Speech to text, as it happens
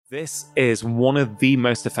This is one of the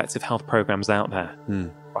most effective health programs out there.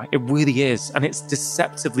 Right? It really is. And it's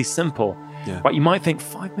deceptively simple. Yeah. Right? You might think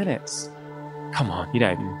 5 minutes. Come on,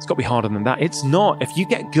 it's got to be harder than that. It's not. If you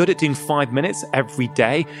get good at doing 5 minutes every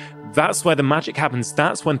day, that's where the magic happens.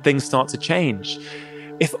 That's when things start to change.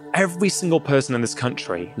 If every single person in this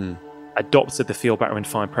country adopted the Feel Better in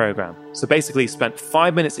 5 program, so basically spent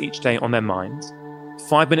 5 minutes each day on their mind,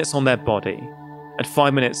 5 minutes on their body, and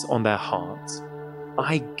 5 minutes on their heart,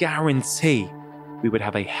 I guarantee we would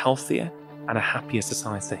have a healthier and a happier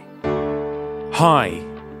society. Hi,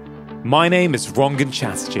 my name is Rangan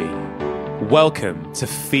Chatterjee. Welcome to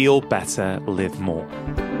Feel Better, Live More.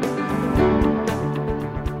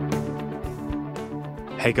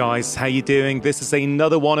 Hey guys, how you doing? This is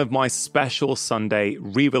another one of my special Sunday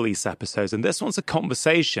re-release episodes, and this one's a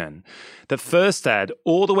conversation that first aired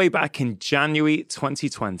all the way back in January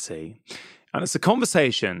 2020. And it's a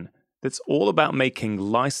conversation that's all about making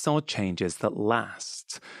lifestyle changes that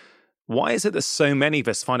last. Why is it that so many of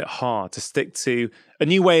us find it hard to stick to a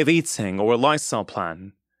new way of eating or a lifestyle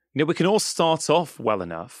plan? We can all start off well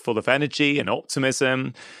enough, full of energy and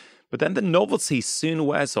optimism, but then the novelty soon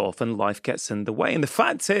wears off and life gets in the way. And the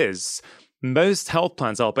fact is, most health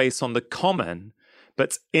plans are based on the common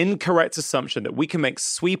but incorrect assumption that we can make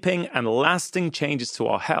sweeping and lasting changes to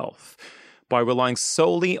our health by relying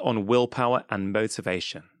solely on willpower and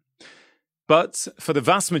motivation. But for the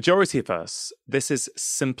vast majority of us, this is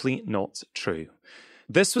simply not true.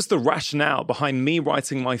 This was the rationale behind me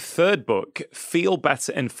writing my third book, Feel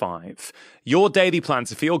Better in 5, Your Daily Plan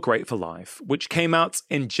to Feel Great for Life, which came out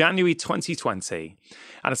in January 2020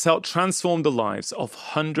 and has helped transform the lives of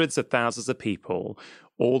hundreds of thousands of people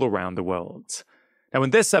all around the world. Now, in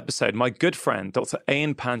this episode, my good friend, Dr.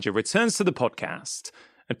 Ayan Panja, returns to the podcast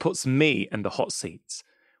and puts me in the hot seat.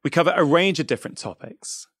 We cover a range of different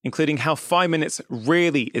topics, including how 5 minutes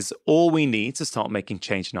really is all we need to start making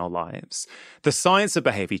change in our lives, the science of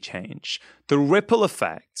behavior change, the ripple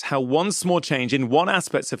effect, how one small change in one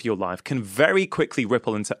aspect of your life can very quickly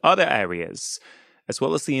ripple into other areas, as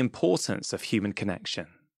well as the importance of human connection.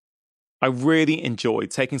 I really enjoyed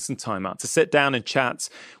taking some time out to sit down and chat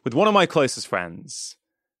with one of my closest friends.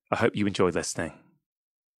 I hope you enjoy listening.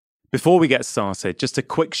 Before we get started, just a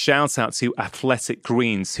quick shout out to Athletic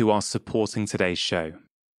Greens who are supporting today's show.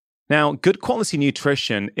 Now, good quality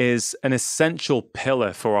nutrition is an essential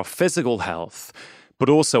pillar for our physical health, but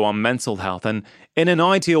also our mental health. And in an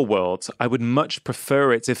ideal world, I would much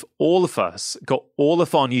prefer it if all of us got all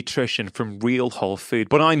of our nutrition from real whole food.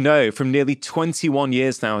 But I know from nearly 21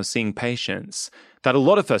 years now of seeing patients that a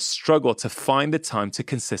lot of us struggle to find the time to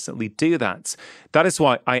consistently do that. That is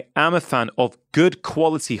why I am a fan of good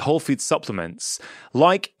quality whole food supplements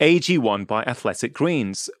like AG1 by Athletic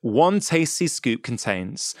Greens. One tasty scoop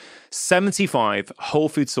contains 75 whole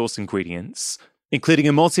food source ingredients, including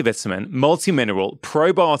a multivitamin, multi-mineral,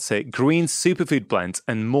 probiotic, green superfood blend,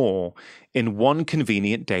 and more in one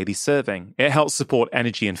convenient daily serving. It helps support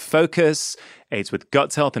energy and focus, aids with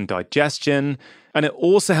gut health and digestion, and it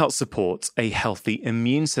also helps support a healthy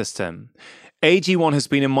immune system. AG1 has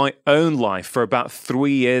been in my own life for about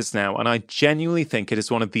 3 years now, and I genuinely think it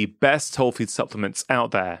is one of the best whole food supplements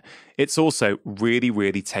out there. It's also really,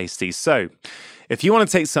 really tasty. So, if you want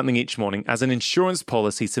to take something each morning as an insurance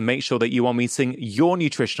policy to make sure that you are meeting your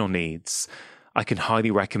nutritional needs, I can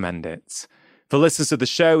highly recommend it. For listeners of the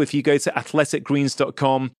show, if you go to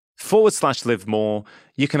athleticgreens.com/live more,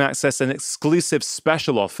 you can access an exclusive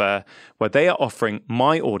special offer where they are offering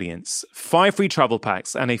my audience 5 free travel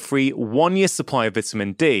packs and a free 1-year supply of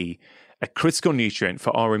vitamin D, a critical nutrient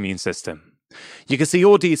for our immune system. You can see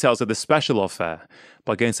all details of the special offer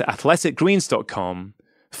by going to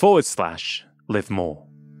athleticgreens.com/live more.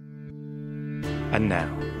 And now,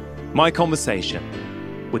 my conversation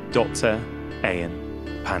with Dr. Ayan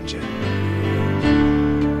Panja.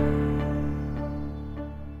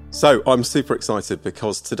 So I'm super excited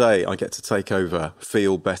because today I get to take over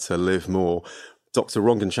Feel Better, Live More. Dr.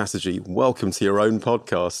 Rangan Chatterjee, welcome to your own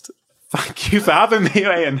podcast. Thank you for having me,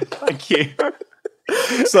 Ayan. Thank you.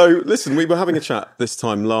 So listen, we were having a chat this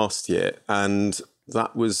time last year, and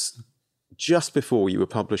that was just before you were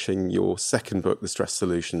publishing your second book, The Stress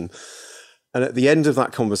Solution. And at the end of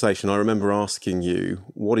that conversation, I remember asking you,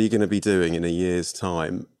 what are you going to be doing in a year's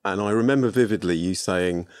time? And I remember vividly you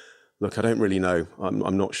saying, look, I don't really know.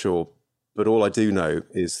 I'm not sure. But all I do know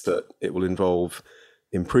is that it will involve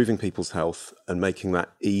improving people's health and making that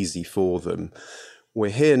easy for them. We're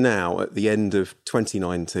here now at the end of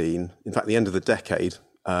 2019, in fact, the end of the decade.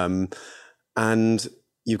 And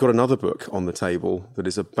you've got another book on the table that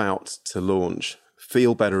is about to launch,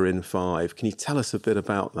 Feel Better in 5. Can you tell us a bit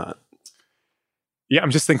about that? Yeah, I'm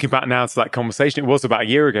just thinking back now to that conversation. It was about a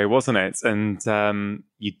year ago, wasn't it? And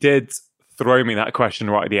you did throw me that question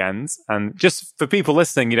right at the end. And just for people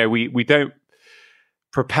listening, we don't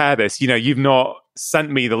prepare this. You've not sent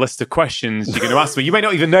me the list of questions you're going to ask me. You may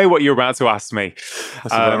not even know what you're about to ask me. That's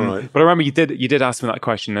about right. But I remember you did ask me that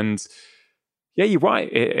question. And yeah, you're right.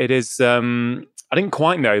 It is, I didn't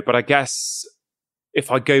quite know, but I guess if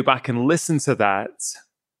I go back and listen to that,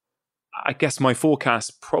 I guess my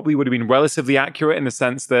forecast probably would have been relatively accurate in the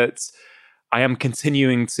sense that I am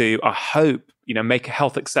continuing to, I hope, make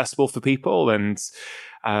health accessible for people and,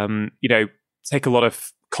 take a lot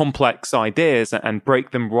of complex ideas and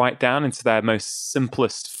break them right down into their most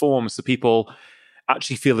simplest forms so people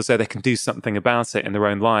actually feel as though they can do something about it in their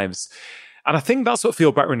own lives. And I think that's what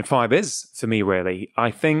Feel Better in 5 is for me, really.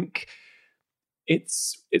 I think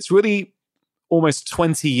it's really almost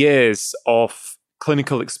 20 years of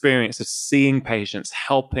clinical experience of seeing patients,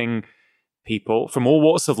 helping people from all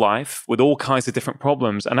walks of life with all kinds of different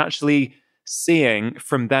problems, and actually seeing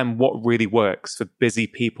from them what really works for busy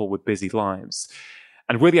people with busy lives.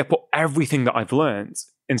 And really, I put everything that I've learned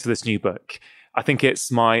into this new book. I think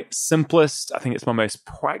it's my simplest, I think it's my most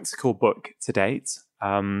practical book to date.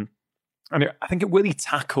 And I think it really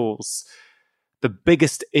tackles the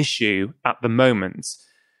biggest issue at the moment,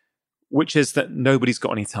 which is that nobody's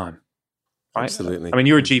got any time. Right? Absolutely. I mean,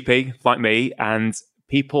 you're a GP like me, and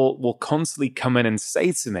people will constantly come in and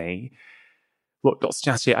say to me, look, Dr.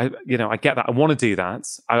 Chatterjee, I get that. I want to do that.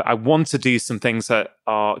 I want to do some things that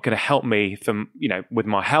are going to help me from, with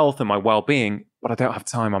my health and my well-being, but I don't have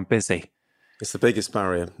time. I'm busy. It's the biggest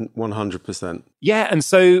barrier, 100%. Yeah. And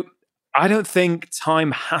so I don't think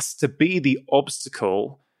time has to be the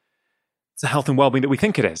obstacle to health and well-being that we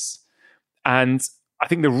think it is. And I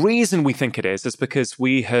think the reason we think it is because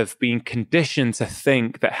we have been conditioned to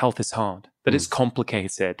think that health is hard, that it's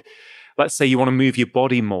complicated. Let's say you want to move your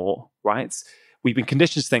body more, right? We've been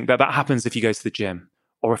conditioned to think that happens if you go to the gym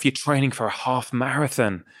or if you're training for a half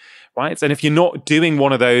marathon, right? And if you're not doing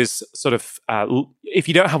one of those sort of, if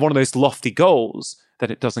you don't have one of those lofty goals, then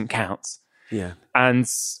it doesn't count. Yeah.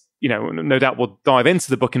 And, no doubt we'll dive into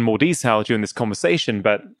the book in more detail during this conversation,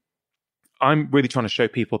 but I'm really trying to show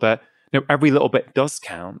people that every little bit does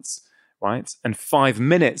count, right? And 5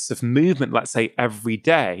 minutes of movement, let's say every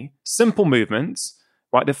day, simple movements,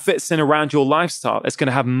 right, that fits in around your lifestyle, it's going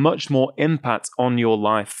to have much more impact on your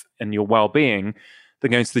life and your well-being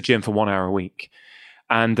than going to the gym for 1 hour a week.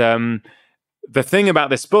 And the thing about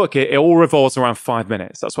this book, it all revolves around 5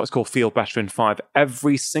 minutes. That's why it's called Feel Better in 5.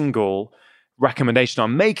 Every single recommendation I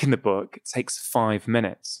make in the book takes 5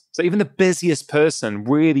 minutes. So even the busiest person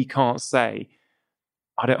really can't say,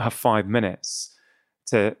 I don't have 5 minutes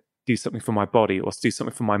to do something for my body or do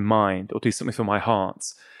something for my mind or do something for my heart.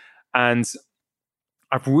 And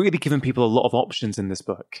I've really given people a lot of options in this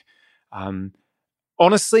book.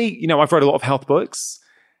 Honestly, I've read a lot of health books.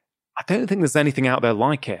 I don't think there's anything out there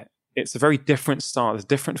like it. It's a very different style. There's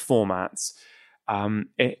different formats.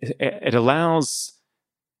 It allows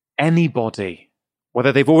anybody,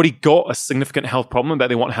 whether they've already got a significant health problem that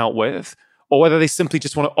they want help with, or whether they simply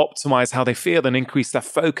just want to optimize how they feel and increase their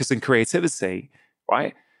focus and creativity,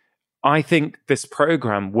 right? I think this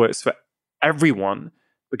program works for everyone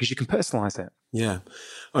because you can personalize it. Yeah.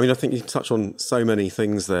 I mean, I think you touch on so many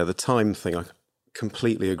things there. The time thing, I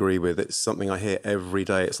completely agree with. It's something I hear every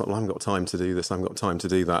day. It's like, well, I haven't got time to do this. I haven't got time to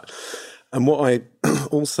do that. And what I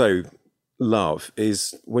also love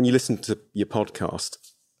is when you listen to your podcast,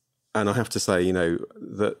 and I have to say,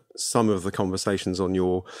 that some of the conversations on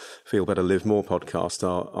your Feel Better, Live More podcast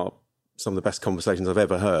are some of the best conversations I've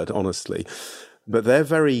ever heard, honestly. But they're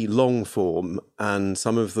very long form, and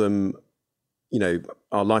some of them,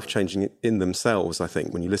 are life-changing in themselves, I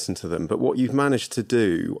think, when you listen to them. But what you've managed to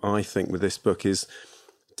do, I think, with this book is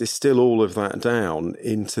distill all of that down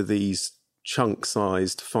into these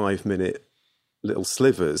chunk-sized 5-minute little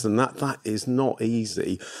slivers, and that is not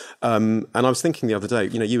easy. And I was thinking the other day,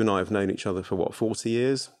 you and I have known each other for 40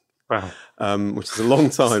 years? Wow. Which is a long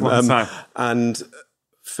time. It's a long time. And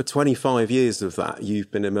for 25 years of that, you've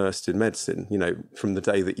been immersed in medicine, from the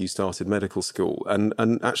day that you started medical school. And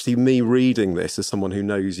actually me reading this as someone who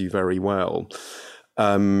knows you very well,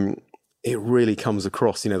 it really comes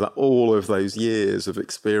across, that all of those years of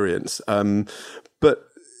experience. But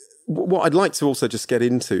what I'd like to also just get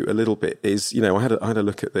into a little bit is, I had a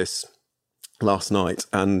look at this last night,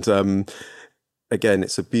 and again,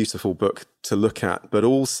 it's a beautiful book to look at, but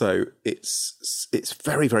also it's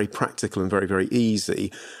very, very practical and very, very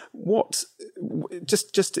easy. What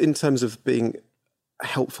just in terms of being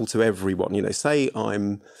helpful to everyone, say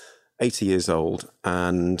I'm 80 years old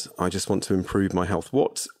and I just want to improve my health.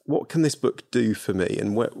 What can this book do for me?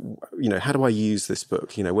 And how do I use this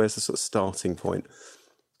book? Where's the sort of starting point?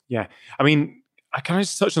 Yeah. I mean, can I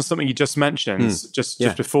just touch on something you just mentioned just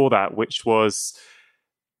before that, which was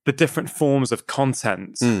the different forms of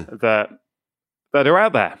content that are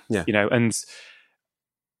out there, and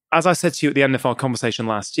as I said to you at the end of our conversation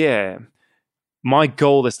last year, my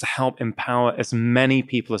goal is to help empower as many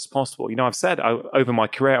people as possible. I've said over my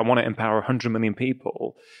career, I want to empower 100 million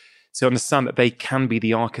people to understand that they can be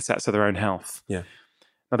the architects of their own health. Yeah.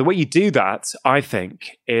 Now, the way you do that, I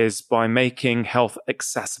think, is by making health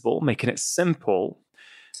accessible, making it simple.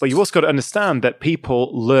 But you've also got to understand that people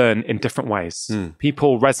learn in different ways.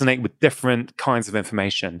 People resonate with different kinds of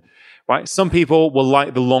information, right? Some people will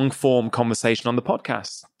like the long form conversation on the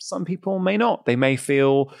podcast. Some people may not. They may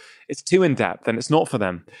feel it's too in depth and it's not for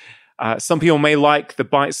them. Some people may like the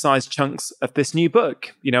bite-sized chunks of this new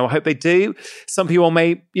book. I hope they do. Some people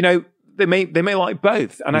may, they may like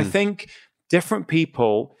both. And I think different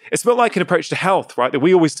people, it's a bit like an approach to health, right? That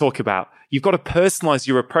we always talk about. You've got to personalize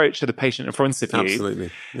your approach to the patient in front of you.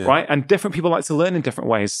 Absolutely. Yeah. Right? And different people like to learn in different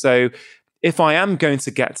ways. So if I am going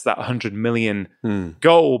to get to that 100 million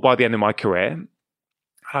goal by the end of my career,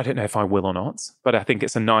 I don't know if I will or not, but I think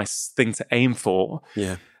it's a nice thing to aim for.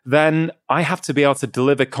 Yeah. Then I have to be able to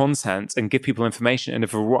deliver content and give people information in a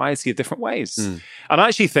variety of different ways. And I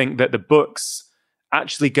actually think that the books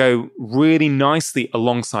actually go really nicely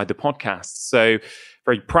alongside the podcasts. So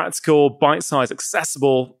very practical, bite-sized,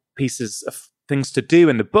 accessible pieces of things to do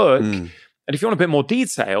in the book. And if you want a bit more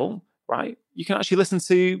detail, right, you can actually listen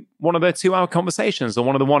to one of the 2-hour conversations or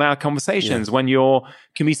one of the 1-hour conversations when you're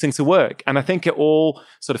commuting to work. And I think it all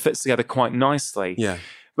sort of fits together quite nicely. Yeah.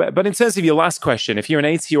 But in terms of your last question, if you're an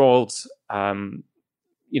 80-year-old,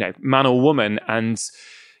 man or woman, and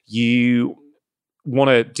you want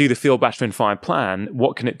to do the Feel Better in 5 plan,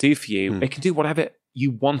 what can it do for you? It can do whatever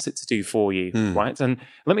you want it to do for you, right? And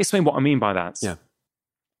let me explain what I mean by that. Yeah.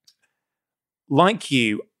 Like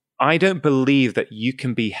you, I don't believe that you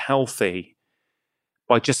can be healthy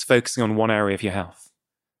by just focusing on one area of your health,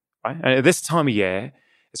 right? And at this time of year,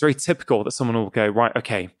 it's very typical that someone will go, right,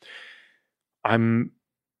 okay, I'm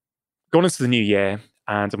going into the new year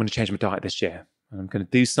and I'm going to change my diet this year. And I'm going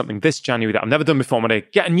to do something this January that I've never done before. I'm going to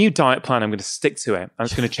get a new diet plan. I'm going to stick to it. And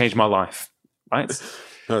it's going to change my life, right?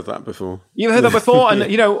 Heard that before. You've heard that before? And,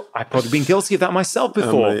 I've probably been guilty of that myself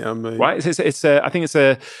before, right? I think it's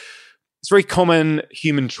a very common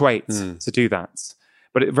human trait to do that.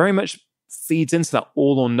 But it very much feeds into that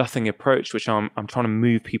all or nothing approach, which I'm trying to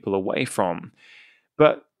move people away from.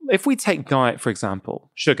 But if we take diet, for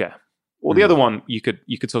example, sugar, or the other one you could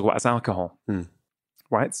talk about as alcohol,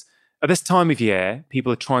 right? At this time of year,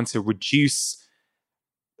 people are trying to reduce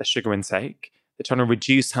their sugar intake. They're trying to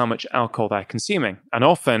reduce how much alcohol they're consuming. And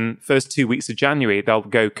often, first 2 weeks of January, they'll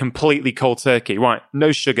go completely cold turkey. Right,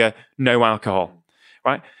 no sugar, no alcohol,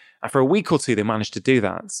 right? And for a week or two, they manage to do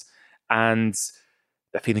that. And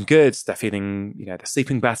they're feeling good. They're feeling, they're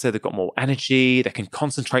sleeping better. They've got more energy. They can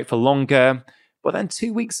concentrate for longer. But then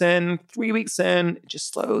 2 weeks in, 3 weeks in, it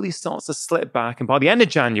just slowly starts to slip back. And by the end of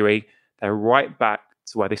January, they're right back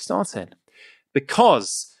to where they started.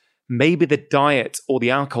 Because maybe the diet or the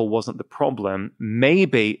alcohol wasn't the problem.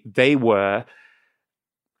 Maybe they were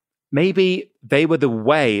the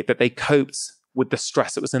way that they coped with the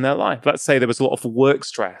stress that was in their life. Let's say there was a lot of work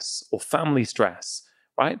stress or family stress,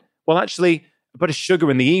 right? Well, actually, a bit of sugar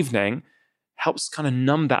in the evening helps kind of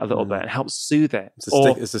numb that a little bit and helps soothe it.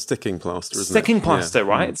 It's a sticking plaster, isn't it? Sticking plaster,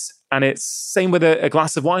 right? And it's same with a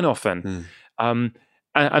glass of wine often. And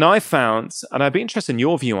I found, and I'd be interested in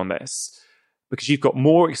your view on this, because you've got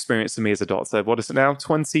more experience than me as a doctor. What is it now?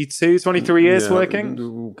 22, 23 years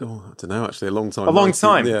working? God, I don't know, actually. A long time. A long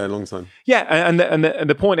time. Yeah, a long time. Yeah, and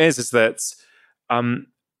the point is that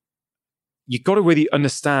you've got to really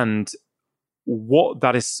understand what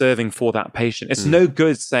that is serving for that patient. It's no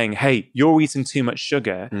good saying, hey, you're eating too much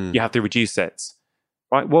sugar, you have to reduce it.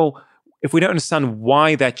 Right? Well, if we don't understand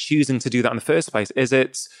why they're choosing to do that in the first place, is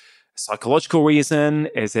it a psychological reason?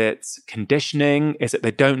 Is it conditioning? Is it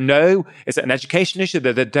they don't know? Is it an education issue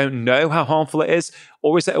that they don't know how harmful it is?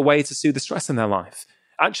 Or is it a way to soothe the stress in their life?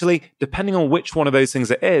 Actually, depending on which one of those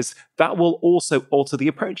things it is, that will also alter the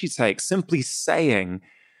approach you take. Simply saying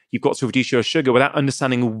you've got to reduce your sugar without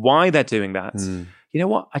understanding why they're doing that. You know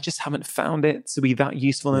what? I just haven't found it to be that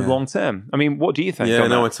useful in the long term. I mean, what do you think? Yeah,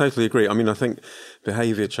 no, I totally agree. I mean, I think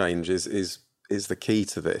behavior change is the key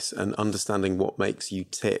to this, and understanding what makes you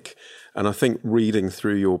tick. And I think reading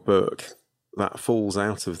through your book, that falls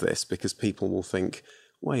out of this, because people will think,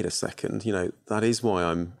 wait a second, that is why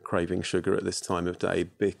I'm craving sugar at this time of day,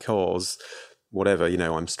 because whatever,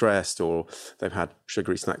 I'm stressed, or they've had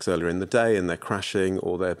sugary snacks earlier in the day and they're crashing,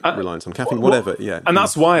 or they're reliant on caffeine, whatever. Yeah. And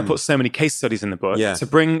that's why I put so many case studies in the book, to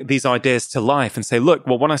bring these ideas to life and say, look,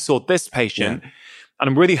 well, when I saw this patient, and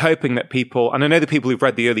I'm really hoping that people, and I know the people who've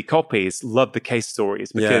read the early copies love the case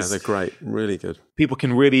stories, because they're great, really good. People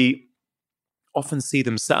can really often see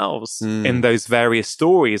themselves in those various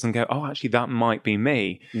stories and go, oh, actually, that might be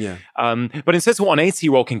me. Yeah. But in terms of what an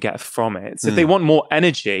 80-year-old can get from it, so if they want more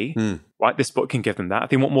energy, right, this book can give them that. If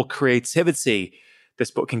they want more creativity,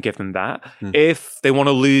 this book can give them that. If they want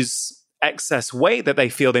to lose excess weight that they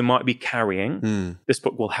feel they might be carrying, this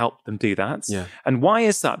book will help them do that. Yeah. And why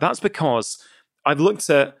is that? That's because I've looked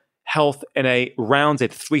at health in a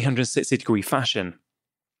rounded 360-degree fashion.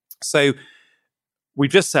 So we've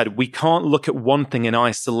just said we can't look at one thing in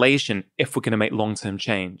isolation if we're going to make long-term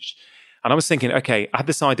change. And I was thinking, okay, I had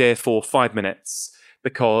this idea for 5 minutes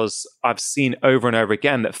because I've seen over and over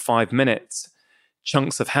again that 5-minute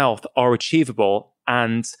chunks of health are achievable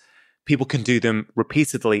and people can do them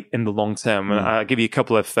repeatedly in the long term. And I'll give you a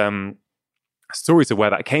couple of stories of where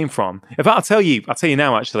that came from. In fact, I'll tell you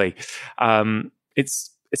now, actually.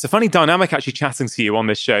 It's a funny dynamic actually chatting to you on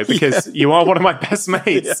this show, because you are one of my best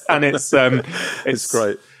mates, and it's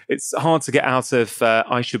great. It's hard to get out of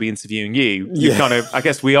I should be interviewing you. You kind of, I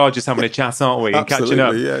guess we are just having a chat, aren't we? And catching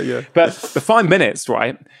up. Yeah. But the 5 minutes,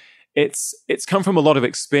 right? It's come from a lot of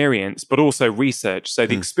experience, but also research. So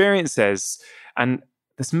the experience is, and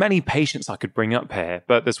there's many patients I could bring up here,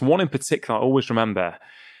 but there's one in particular I always remember,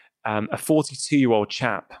 a 42-year-old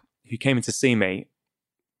chap who came in to see me,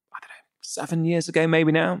 7 years ago,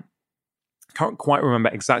 maybe now. Can't quite remember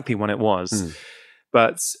exactly when it was,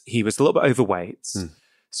 but he was a little bit overweight,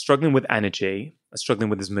 struggling with energy, struggling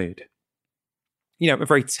with his mood. A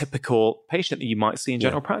very typical patient that you might see in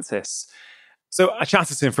general practice. So I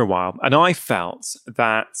chatted to him for a while, and I felt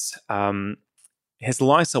that his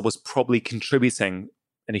lifestyle was probably contributing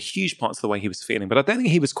in a huge part to the way he was feeling, but I don't think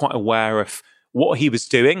he was quite aware of what he was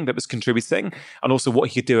doing that was contributing, and also what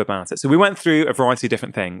he could do about it. So we went through a variety of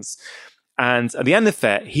different things. And at the end of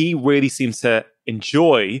it, he really seemed to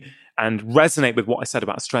enjoy and resonate with what I said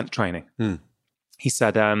about strength training. He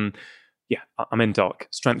said, I'm in, doc,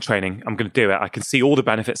 strength training. I'm going to do it. I can see all the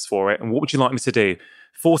benefits for it. And what would you like me to do?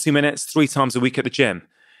 40 minutes, 3 times a week at the gym.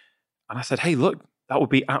 And I said, hey, look, that would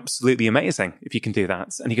be absolutely amazing if you can do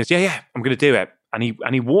that. And he goes, yeah, I'm going to do it. And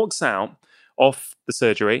he walks out of the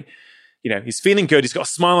surgery. He's feeling good. He's got a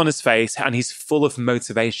smile on his face, and he's full of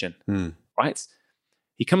motivation, right?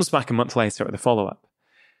 He comes back a month later at the follow-up,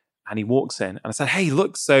 and he walks in, and I said, hey,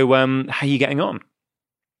 look, so how are you getting on?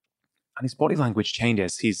 And his body language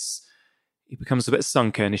changes. He becomes a bit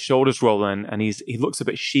sunken, his shoulders rolling, and he looks a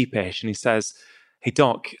bit sheepish, and he says, hey,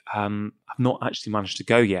 doc, I've not actually managed to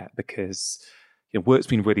go yet because work's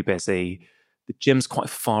been really busy. The gym's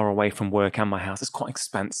quite far away from work and my house. It's quite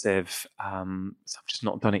expensive, so I've just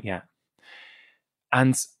not done it yet.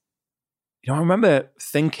 And, I remember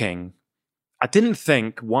thinking, I didn't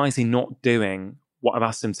think, why is he not doing what I've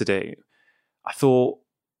asked him to do? I thought,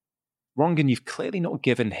 Rangan, you've clearly not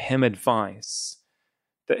given him advice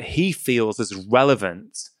that he feels is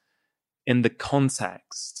relevant in the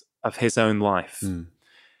context of his own life.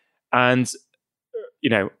 And,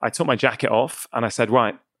 I took my jacket off and I said,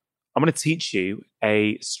 right, I'm going to teach you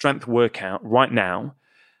a strength workout right now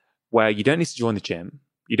where you don't need to join the gym.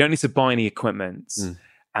 You don't need to buy any equipment,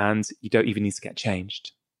 and you don't even need to get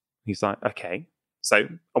changed. He's like, okay. So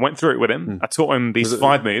I went through it with him. I taught him these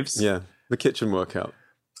 5 moves. Yeah, the kitchen workout.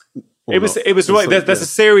 It was right. There's a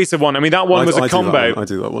series of one. I mean, that one was a combo. I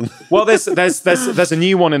do that one. Well, there's a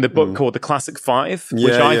new one in the book called the Classic 5,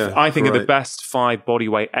 which I think are the best 5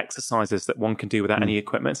 bodyweight exercises that one can do without any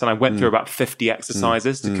equipment. And I went through about 50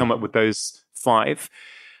 exercises to come up with those 5.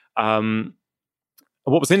 What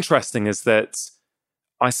was interesting is that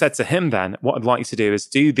I said to him then, what I'd like you to do is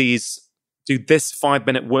do this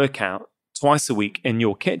 5-minute workout twice a week in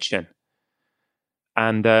your kitchen.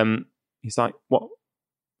 And he's like, what,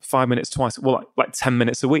 5 minutes twice? Well, like 10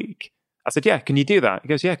 minutes a week. I said, yeah, can you do that? He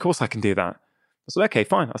goes, yeah, of course I can do that. I said, okay,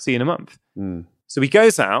 fine. I'll see you in a month. So he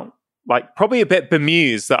goes out, like probably a bit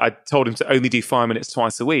bemused that I told him to only do 5 minutes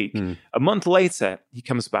twice a week. A month later, he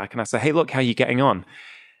comes back and I said, hey, look, how are you getting on?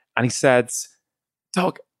 And he said,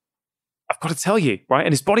 Doc, I've got to tell you, right?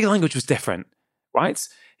 And his body language was different, right?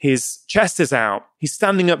 His chest is out. He's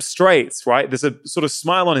standing up straight, right? There's a sort of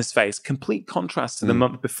smile on his face, complete contrast to the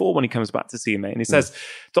month before when he comes back to see me. And he says,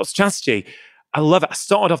 Dr. Chatterjee, I love it. I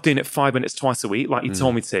started off doing it 5 minutes twice a week, like you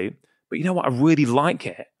told me to. But you know what? I really like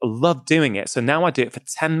it. I love doing it. So now I do it for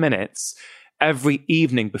 10 minutes every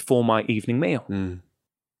evening before my evening meal.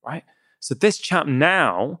 Right? So this chap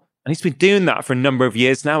now, and he's been doing that for a number of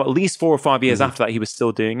years now, at least 4 or 5 years after that, he was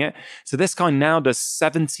still doing it. So this guy now does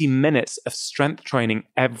 70 minutes of strength training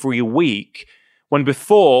every week, when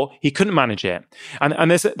before he couldn't manage it.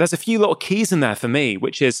 And there's a few little keys in there for me,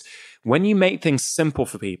 which is when you make things simple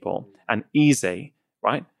for people and easy,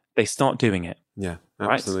 right? They start doing it. Yeah,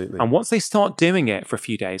 absolutely. Right? And once they start doing it for a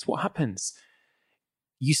few days, what happens?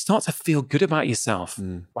 You start to feel good about yourself,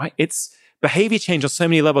 right? It's behavior change on so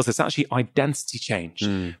many levels. It's actually identity change,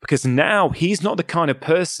 because now he's not the kind of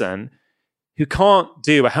person who can't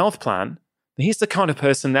do a health plan. He's the kind of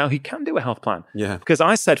person now who can do a health plan. Yeah. Because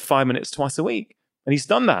I said 5 minutes twice a week, and he's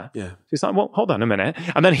done that. Yeah. So he's like, well, hold on a minute.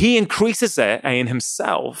 And then he increases it in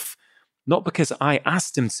himself, not because I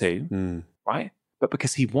asked him to, right? But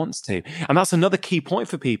because he wants to. And that's another key point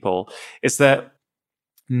for people, is that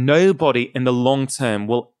nobody in the long term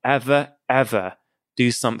will ever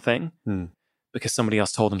do something because somebody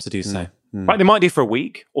else told them to do so. Right? They might do for a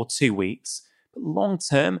week or 2 weeks, but long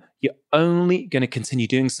term, you're only going to continue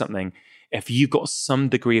doing something if you've got some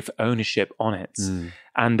degree of ownership on it.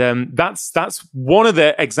 And that's one of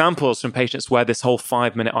the examples from patients where this whole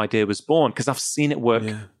 5-minute idea was born, because I've seen it work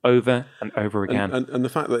over and over again. And the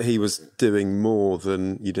fact that he was doing more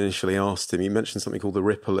than you'd initially asked him, you mentioned something called the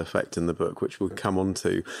ripple effect in the book, which we'll come on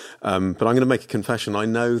to. But I'm going to make a confession. I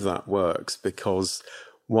know that works because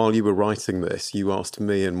while you were writing this, you asked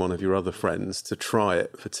me and one of your other friends to try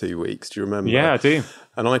it for 2 weeks. Do you remember? Yeah, I do.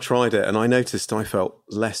 And I tried it and I noticed I felt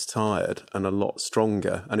less tired and a lot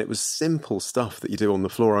stronger. And it was simple stuff that you do on the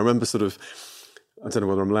floor. I remember I don't know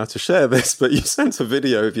whether I'm allowed to share this, but you sent a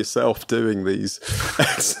video of yourself doing these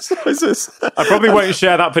exercises. I probably won't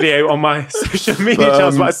share that video on my social media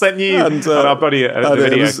channels, but I sent you and our buddy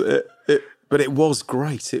the video. But it was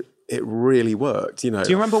great. It really worked, you know. Do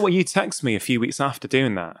you remember what you texted me a few weeks after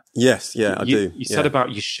doing that? Yes, yeah, I do. You said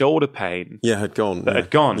about your shoulder pain. Yeah, had gone. That had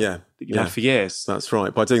gone. Yeah. That you had for years. That's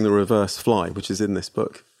right. By doing the reverse fly, which is in this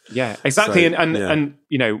book. Yeah, exactly. So, and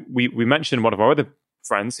you know, we mentioned one of our other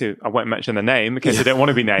friends who I won't mention the name because they don't want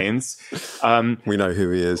to be named. We know who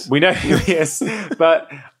he is. We know who he is. But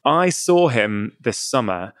I saw him this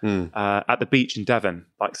summer at the beach in Devon.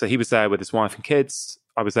 So he was there with his wife and kids.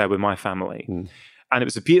 I was there with my family. And it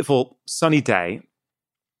was a beautiful sunny day.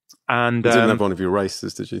 And you didn't have one of your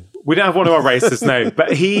races, did you? We didn't have one of our races, no.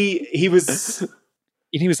 But he was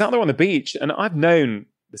out there on the beach, and I've known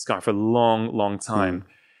this guy for a long, long time.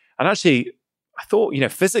 And actually, I thought,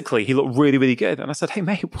 physically he looked really, really good. And I said, "Hey,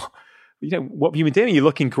 mate, what have you been doing? You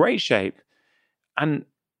look in great shape." And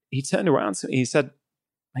he turned around to me. He said,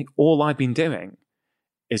 "Mate, all I've been doing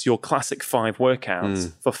is your classic 5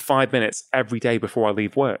 workouts for 5 minutes every day before I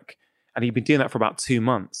leave work." And he'd been doing that for about 2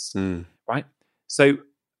 months, right? So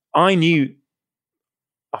I knew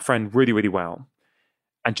our friend really, really well.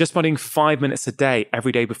 And just by doing 5 minutes a day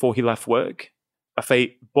every day before he left work, of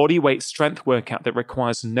a body weight strength workout that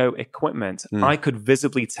requires no equipment, I could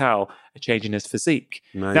visibly tell a change in his physique.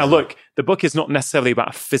 Amazing. Now, look, the book is not necessarily about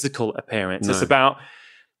a physical appearance. No. It's about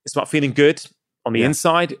feeling good on the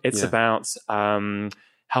inside. It's about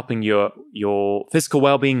helping your physical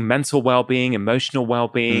well-being, mental well-being, emotional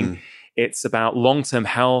well-being. It's about long-term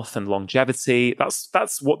health and longevity.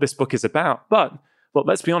 That's what this book is about. But look,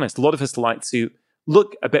 let's be honest, a lot of us like to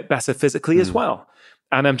look a bit better physically as well.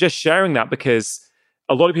 And I'm just sharing that because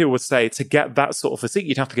a lot of people would say to get that sort of physique,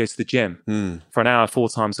 you'd have to go to the gym for an hour 4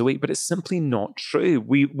 times a week. But it's simply not true.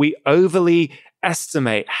 We overly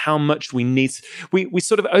estimate how much we need. We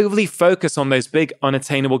sort of overly focus on those big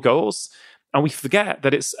unattainable goals. And we forget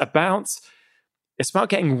that it's about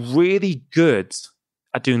getting really good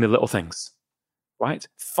at doing the little things, right?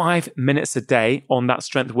 5 minutes a day on that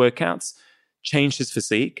strength workouts changed his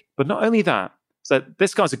physique. But not only that, so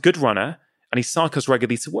this guy's a good runner and he cycles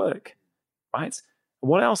regularly to work, right?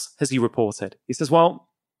 And what else has he reported? He says, well,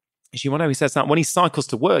 as you want to know, he says that when he cycles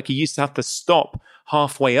to work, he used to have to stop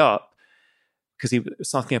halfway up because he was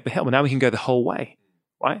cycling up a hill. But now he can go the whole way,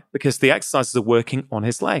 right? Because the exercises are working on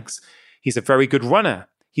his legs. He's a very good runner.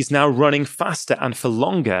 He's now running faster and for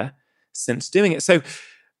longer since doing it. So,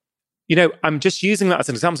 I'm just using that as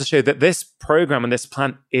an example to show that this program and this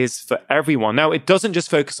plan is for everyone. Now, it doesn't just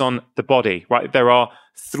focus on the body, right? There are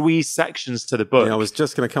 3 sections to the book. Yeah, I was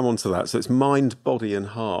just going to come on to that. So it's mind, body, and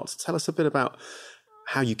heart. Tell us a bit about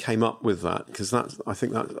how you came up with that, because I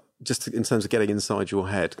think that just in terms of getting inside your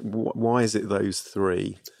head, why is it those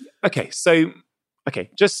 3? Okay, so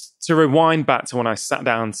just to rewind back to when I sat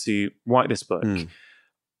down to write this book,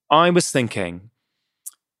 I was thinking,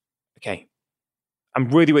 okay, I'm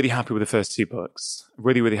really, really happy with the first 2 books.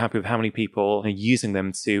 Really, really happy with how many people are using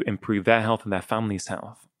them to improve their health and their family's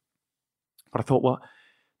health. But I thought, well,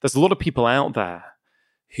 there's a lot of people out there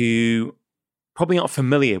who probably aren't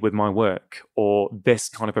familiar with my work or this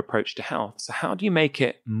kind of approach to health. So how do you make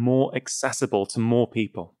it more accessible to more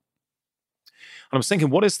people? And I was thinking,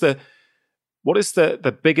 what is the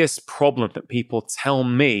biggest problem that people tell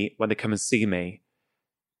me when they come and see me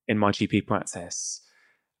in my GP practice?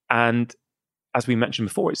 And as we mentioned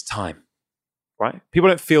before, it's time, right? People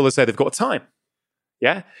don't feel as though they've got time.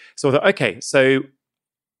 Yeah. So I thought, okay, so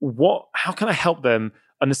how can I help them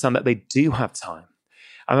understand that they do have time?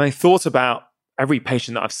 And I thought about every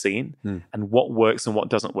patient that I've seen and what works and what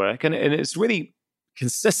doesn't work. And it's really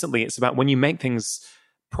consistently, it's about when you make things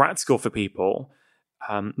practical for people,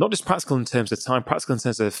 not just practical in terms of time, practical in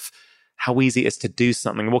terms of how easy it is to do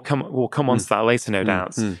something. We'll come on to that later, no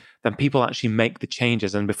doubt. Then people actually make the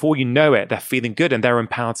changes. And before you know it, they're feeling good and they're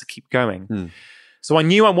empowered to keep going. So I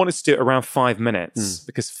knew I wanted to do it around 5 minutes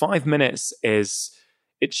because 5 minutes it's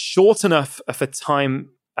short enough for time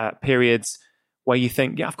periods where you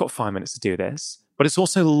think, yeah, I've got 5 minutes to do this, but it's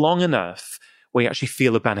also long enough where you actually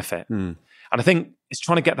feel a benefit. And I think it's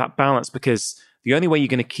trying to get that balance, because the only way you're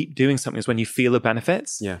going to keep doing something is when you feel the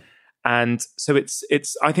benefits. Yeah. And so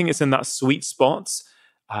I think it's in that sweet spot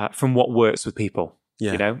from what works with people.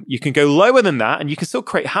 Yeah. You know, you can go lower than that and you can still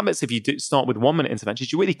create habits if you do start with 1 minute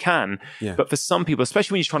interventions. You really can. Yeah. But for some people,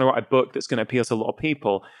 especially when you're trying to write a book that's going to appeal to a lot of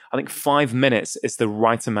people, I think 5 minutes is the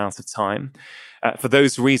right amount of time for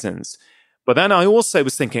those reasons. But then I also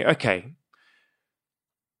was thinking, okay,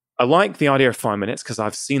 I like the idea of 5 minutes because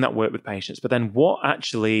I've seen that work with patients. But then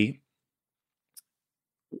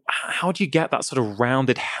how do you get that sort of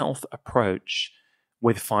rounded health approach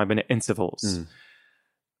with 5 minute intervals?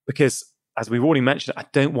 Because as we've already mentioned, I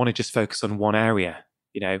don't want to just focus on one area.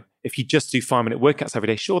 You know, if you just do 5 minute workouts every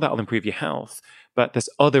day, sure, that'll improve your health, but there's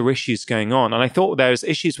other issues going on. And I thought there's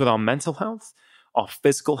issues with our mental health, our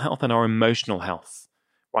physical health, and our emotional health,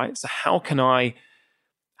 right? So how can I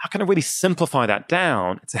really simplify that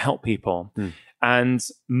down to help people? And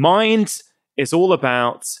Mind is all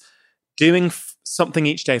about doing something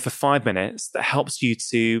each day for 5 minutes that helps you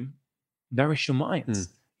to nourish your mind.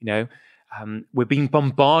 You know, we're being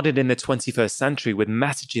bombarded in the 21st century with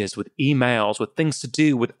messages, with emails, with things to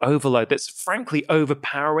do, with overload that's frankly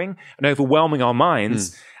overpowering and overwhelming our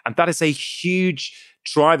minds. And that is a huge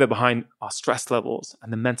driver behind our stress levels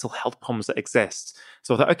and the mental health problems that exist.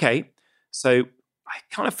 So I thought, okay, so I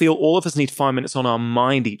kind of feel all of us need 5 minutes on our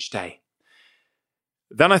mind each day.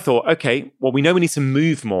 Then I thought, okay, well, we know we need to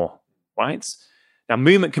move more, right? Now,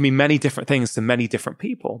 movement can be many different things to many different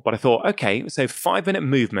people. But I thought, okay, so 5 minute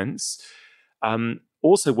movements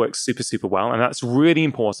also works super, super well. And that's really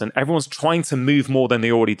important. Everyone's trying to move more than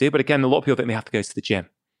they already do. But again, a lot of people think they have to go to the gym,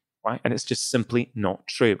 right? And it's just simply not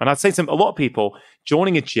true. And I'd say to a lot of people,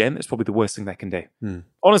 joining a gym is probably the worst thing they can do.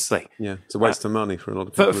 Honestly. Yeah, it's a waste of money for a lot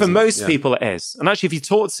of people. For most people, it is. And actually, if you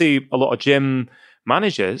talk to a lot of gym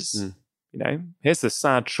managers, you know, here's the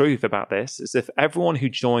sad truth about this, is if everyone who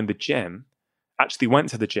joined the gym actually went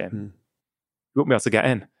to the gym, you wouldn't be able to get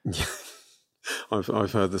in. I've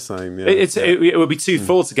heard the same. Yeah. It would be too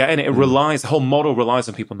full to get in. The whole model relies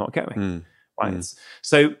on people not going. Right.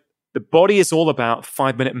 So the body is all about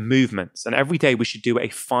 5 minute movements, and every day we should do a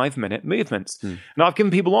 5 minute movement. And I've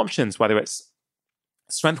given people options, whether it's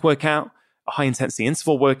a strength workout, a high intensity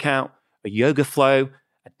interval workout, a yoga flow,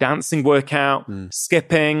 a dancing workout,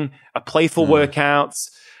 skipping, a playful workout,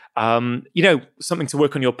 you know, something to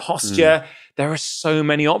work on your posture. There are so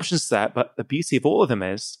many options there, but the beauty of all of them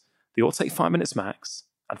is they all take 5 minutes max.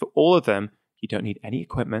 And for all of them, you don't need any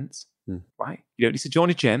equipment, right? You don't need to join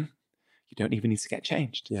a gym. You don't even need to get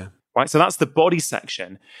changed. Yeah. Right. So that's the body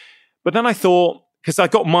section. But then I thought, because I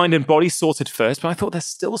got mind and body sorted first, but I thought there's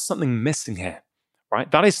still something missing here, right?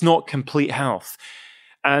 That is not complete health.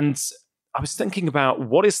 And I was thinking about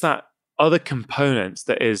what is that other component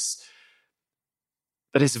that is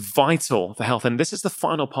vital for health. And this is the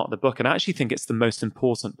final part of the book. And I actually think it's the most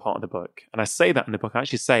important part of the book. And I say that in the book. I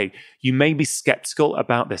actually say, you may be skeptical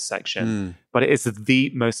about this section, but it is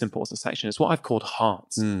the most important section. It's what I've called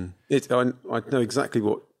heart. I know exactly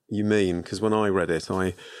what you mean, because when I read it,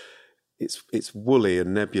 it's woolly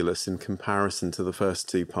and nebulous in comparison to the first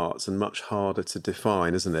two parts and much harder to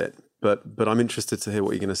define, isn't it? But I'm interested to hear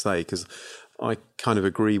what you're going to say, because I kind of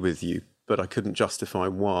agree with you, but I couldn't justify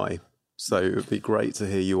why. So it would be great to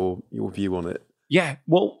hear your view on it. Yeah.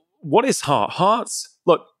 Well, what is heart? Hearts,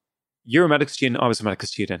 look, you're a medical student, I was a medical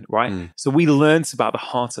student, right? So we learned about the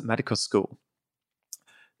heart at medical school.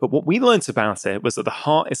 But what we learned about it was that the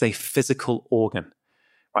heart is a physical organ,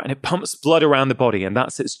 right? And it pumps blood around the body, and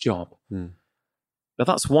that's its job. Mm. Now,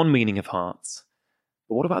 that's one meaning of heart.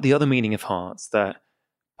 But what about the other meaning of heart that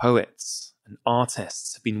poets and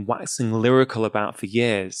artists have been waxing lyrical about for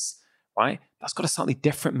years, right? That's got a slightly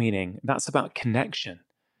different meaning. That's about connection,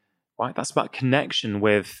 right? That's about connection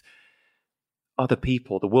with other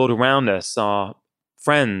people, the world around us, our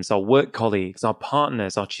friends, our work colleagues, our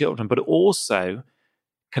partners, our children, but also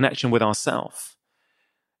connection with ourselves.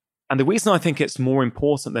 And the reason I think it's more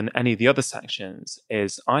important than any of the other sections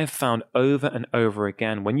is I've found over and over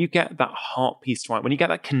again, when you get that heart piece right, when you get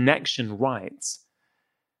that connection right,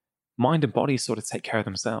 mind and body sort of take care of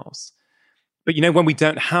themselves. But when we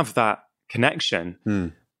don't have that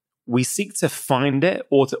connection, we seek to find it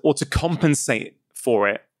or to compensate for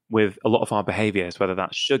it with a lot of our behaviors, whether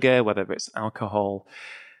that's sugar, whether it's alcohol,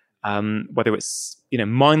 whether it's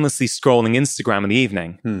mindlessly scrolling Instagram in the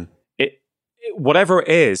evening. Whatever it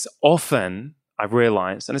is, often I've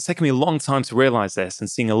realized, and it's taken me a long time to realize this and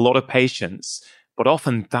seeing a lot of patients, but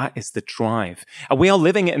often that is the drive. And we are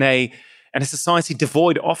living in a society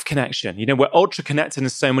devoid of connection. We're ultra connected in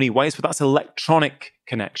so many ways, but that's electronic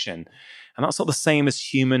connection. And that's not the same as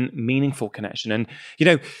human, meaningful connection. And,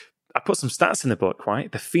 I put some stats in the book, right?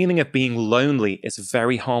 The feeling of being lonely is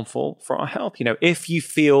very harmful for our health. If you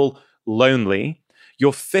feel lonely,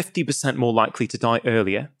 you're 50% more likely to die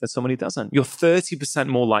earlier than someone who doesn't. You're 30%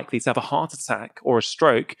 more likely to have a heart attack or a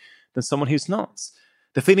stroke than someone who's not.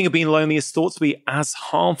 The feeling of being lonely is thought to be as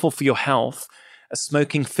harmful for your health as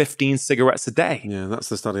smoking 15 cigarettes a day. Yeah, that's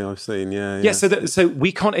the study I've seen. Yeah. So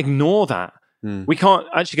we can't ignore that. We can't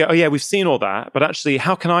actually go, oh yeah, we've seen all that, but actually,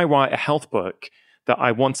 how can I write a health book that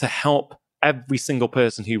I want to help every single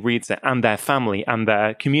person who reads it and their family and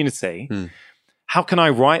their community? How can I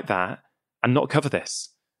write that and not cover this?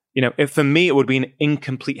 If for me, it would be an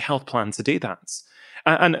incomplete health plan to do that.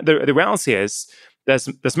 And the reality is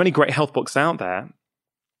there's many great health books out there,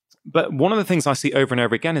 but one of the things I see over and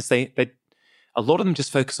over again is they a lot of them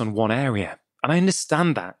just focus on one area. And I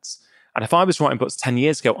understand that. And if I was writing books 10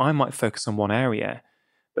 years ago, I might focus on one area.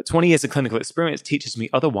 But 20 years of clinical experience teaches me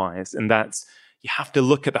otherwise, in that you have to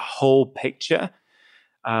look at the whole picture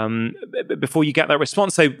before you get that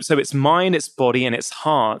response. So it's mind, it's body, and it's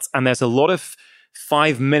heart. And there's a lot of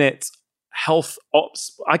 5-minute health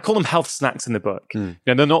ops. I call them health snacks in the book.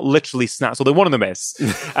 They're not literally snacks, although one of them is.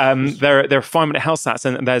 They're 5-minute health snacks,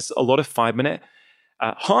 and there's a lot of 5-minute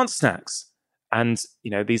heart snacks. And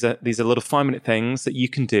these are little 5-minute things that you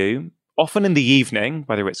can do, often in the evening,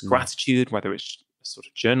 whether it's gratitude, whether it's sort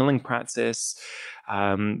of journaling practice.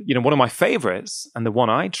 One of my favorites, and the one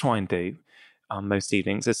I try and do most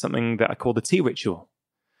evenings, is something that I call the tea ritual.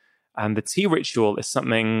 And the tea ritual is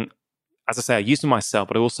something, as I say, I use it myself,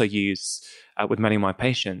 but I also use with many of my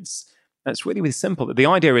patients. And it's really, really simple. The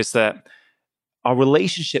idea is that our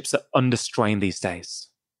relationships are under strain these days.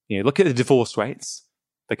 Look at the divorce rates.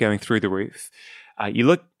 They're going through the roof. You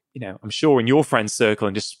look, I'm sure in your friend circle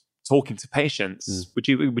and just talking to patients, would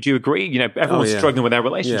you agree? Everyone's struggling with their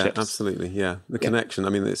relationships. Yeah, absolutely. Yeah, the connection. I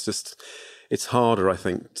mean, it's harder, I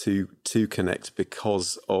think, to connect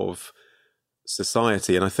because of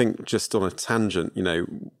society. And I think, just on a tangent,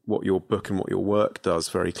 what your book and what your work does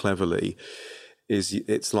very cleverly is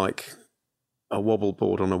it's like a wobble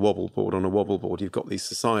board on a wobble board on a wobble board. You've got these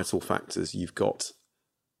societal factors. You've got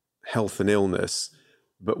health and illness.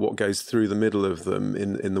 But what goes through the middle of them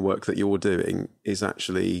in the work that you're doing is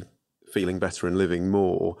actually feeling better and living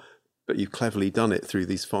more. But you've cleverly done it through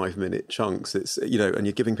these 5-minute chunks. It's, and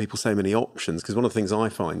you're giving people so many options. Because one of the things I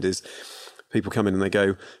find is people come in and they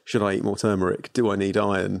go, should I eat more turmeric? Do I need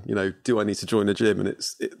iron? Do I need to join a gym? And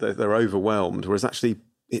they're overwhelmed. Whereas actually,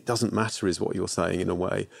 it doesn't matter, is what you're saying in a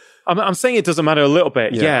way. I'm saying it doesn't matter a little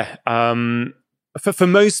bit. Yeah. For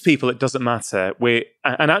most people, it doesn't matter.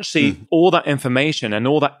 All that information and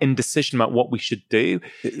all that indecision about what we should do,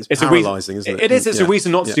 it's paralyzing, isn't it? It is. It's a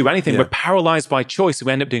reason not to do anything. We're paralyzed by choice, so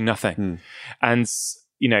we end up doing nothing. And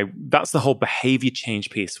that's the whole behavior change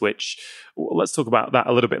piece. Which let's talk about that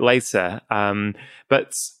a little bit later.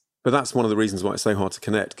 But that's one of the reasons why it's so hard to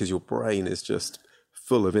connect, because your brain is just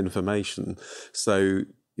full of information. So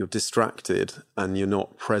you're distracted and you're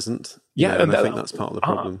not present. And I think that's part of the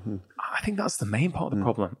problem. I think that's the main part of the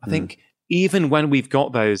problem. I think even when we've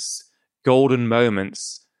got those golden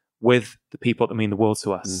moments with the people that mean the world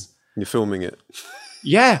to us. You're filming it.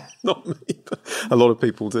 Yeah. Not me, but a lot of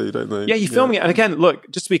people do, don't they? Yeah, you're filming it. And again,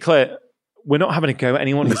 look, just to be clear, we're not having a go at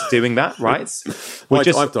anyone who's doing that, right?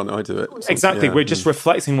 I've done it, I do it. Exactly. We're just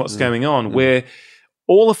reflecting what's going on. We're,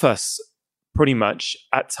 all of us, pretty much,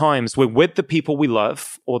 at times, we're with the people we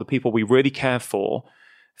love or the people we really care for.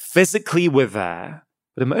 Physically, we're there.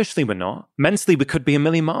 but emotionally we're not. Mentally, we could be a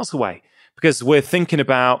million miles away because we're thinking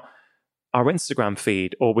about our Instagram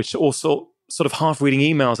feed, or we're also sort of half reading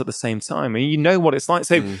emails at the same time. And you know what it's like.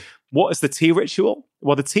 So what is the tea ritual?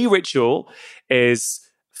 Well, the tea ritual is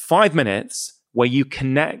 5 minutes where you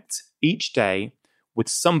connect each day with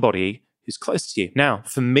somebody who's close to you. Now,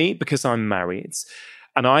 for me, because I'm married,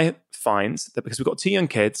 and I find that because we've got 2 young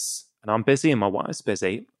kids and I'm busy and my wife's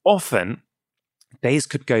busy, often days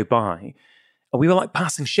could go by and we were like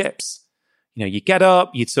passing ships. You know, you get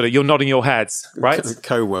up, you're nodding your heads, right?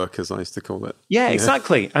 Co-workers, I used to call it. Yeah,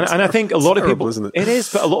 exactly. And I think a lot of people, isn't it? It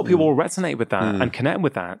is, but a lot of people will resonate with that and connect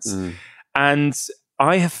with that. And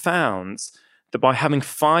I have found that by having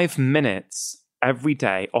 5 minutes every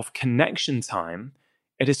day of connection time,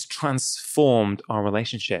 it has transformed our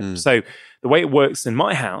relationship. So the way it works in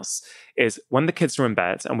my house is when the kids are in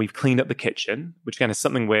bed and we've cleaned up the kitchen, which again is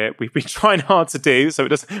something we've been trying hard to do, so it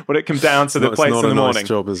doesn't when it comes down to the place in the morning. It's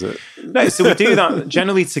not a nice job, is it? No, so we do that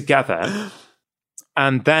generally together.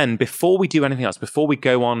 And then before we do anything else, before we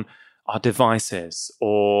go on our devices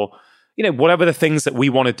or, you know, whatever the things that we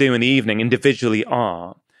want to do in the evening individually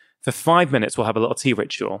are, for 5 minutes, we'll have a little tea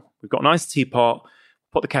ritual. We've got a nice teapot,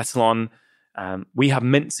 put the kettle on. We have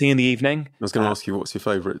mint tea in the evening. I was going to ask you, what's your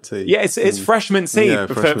favourite tea? Yeah, it's fresh mint tea. Yeah,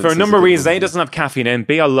 for a number of reasons. A, it doesn't have caffeine in.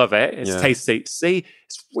 B, I love it. It's tasty. C,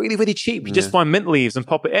 it's really, really cheap. You just buy mint leaves and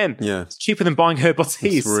pop it in. Yeah. It's cheaper than buying herbal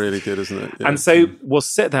teas. It's really good, isn't it? Yeah. And so we'll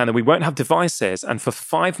sit there and we won't have devices. And for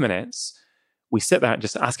 5 minutes, we sit there and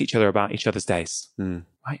just ask each other about each other's days.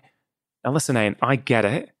 Right? Now listen, Ian, I get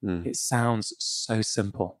it. It sounds so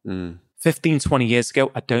simple. 15, 20 years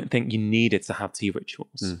ago, I don't think you needed to have tea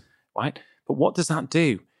rituals. Right? But what does that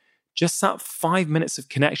do? Just that 5 minutes of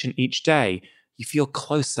connection each day, you feel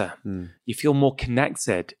closer. You feel more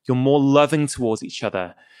connected. You're more loving towards each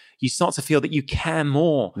other. You start to feel that you care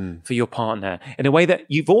more for your partner in a way that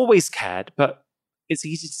you've always cared, but it's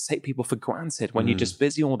easy to take people for granted when you're just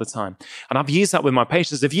busy all the time. And I've used that with my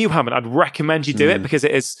patients. If you haven't, I'd recommend you do it because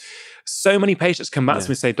it is so many patients come back to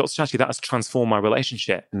me and say, Dr. Chatterjee, that has transformed my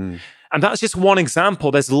relationship. And that's just one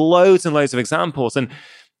example. There's loads and loads of examples. And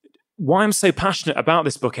why I'm so passionate about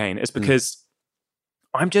this book, Ain, is because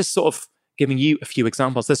I'm just sort of giving you a few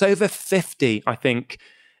examples. There's over 50, I think,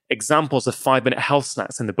 examples of 5-minute health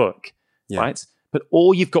snacks in the book, right? But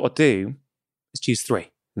all you've got to do is choose 3.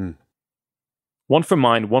 One from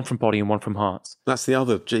mind, one from body, and one from heart. That's the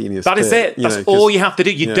other genius. That is it. That's all you have to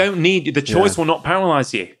do. You don't need, the choice will not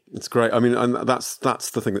paralyze you. It's great. I mean, and that's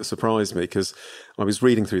the thing that surprised me, because I was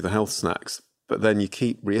reading through the health snacks, but then you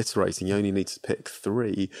keep reiterating you only need to pick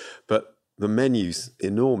 3. But the menu's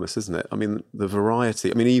enormous, isn't it? I mean, the variety.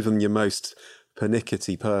 I mean, even your most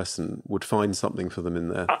pernickety person would find something for them in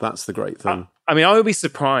there. That's the great thing. I mean, I would be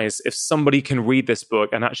surprised if somebody can read this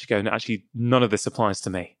book and actually go, no, actually, none of this applies to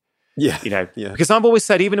me. Yeah, you know, because I've always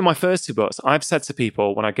said, even in my first 2 books, I've said to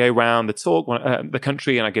people when I go around the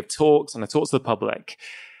country and I give talks and I talk to the public,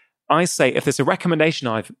 I say, if there's a recommendation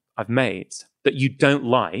I've made that you don't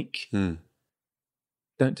like,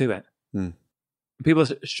 don't do it. People are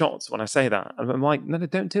shocked when I say that. I'm like, no,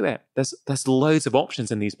 don't do it. There's loads of options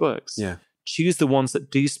in these books. Yeah, choose the ones that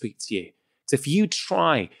do speak to you. Because if you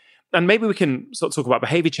try, and maybe we can sort of talk about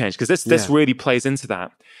behavior change, because this really plays into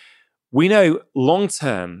that. We know long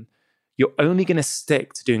term, you're only going to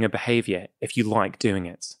stick to doing a behavior if you like doing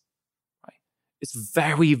it. Right? It's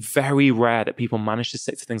very, very rare that people manage to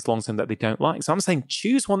stick to things long term that they don't like. So I'm saying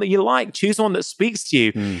choose one that you like, choose one that speaks to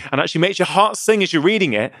you and actually makes your heart sing as you're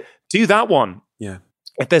reading it. Do that one. Yeah.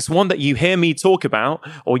 If there's one that you hear me talk about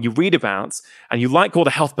or you read about and you like all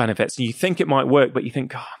the health benefits and you think it might work, but you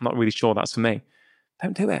think, I'm not really sure that's for me,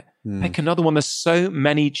 don't do it. Pick another one. There's so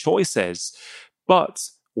many choices. But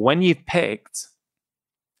when you've picked,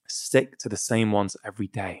 stick to the same ones every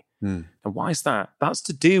day. And why is that? That's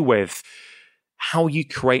to do with how you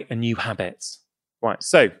create a new habit. Right.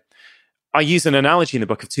 So I use an analogy in the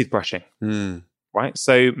book of toothbrushing. Right.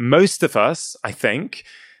 So most of us, I think,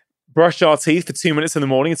 brush our teeth for 2 minutes in the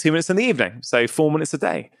morning and 2 minutes in the evening. So 4 minutes a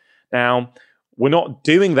day. Now, we're not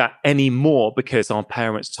doing that anymore because our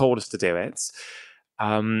parents told us to do it.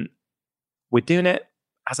 We're doing it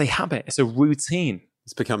as a habit. It's a routine.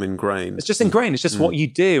 It's become ingrained. It's just ingrained. It's just what you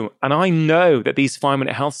do. And I know that these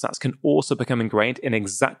 5-minute health stats can also become ingrained in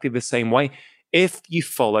exactly the same way if you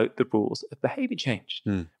follow the rules of behavior change,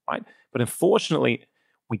 right? But unfortunately,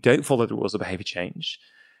 we don't follow the rules of behavior change.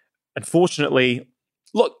 Unfortunately,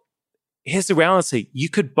 look, here's the reality. You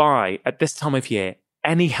could buy, at this time of year,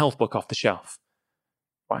 any health book off the shelf,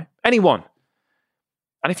 right? Anyone.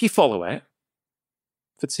 And if you follow it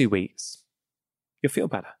for 2 weeks, you'll feel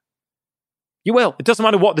better. You will. It doesn't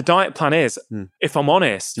matter what the diet plan is, if I'm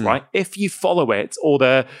honest, right? If you follow it, or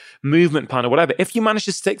the movement plan or whatever, if you manage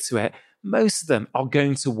to stick to it, most of them are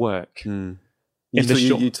going to work.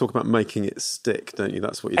 You talk about making it stick, don't you?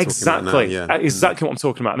 That's what you're talking about now. Yeah. Exactly what I'm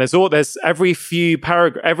talking about. And there's every few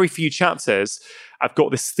chapters, I've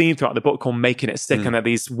got this theme throughout the book called Making It Stick. And there are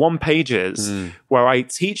these 1 pages where I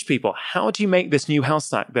teach people, how do you make this new health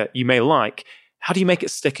stack that you may like, how do you make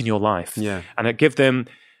it stick in your life? Yeah. And I give them,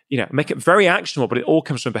 make it very actionable, but it all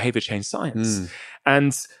comes from behavior change science.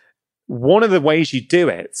 And one of the ways you do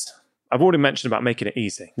it, I've already mentioned about making it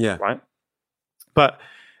easy, right? But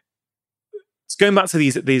it's going back to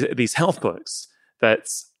these health books that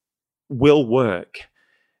will work.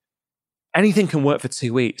 Anything can work for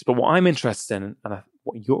 2 weeks, but what I'm interested in, and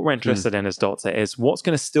what you're interested in as doctor, is what's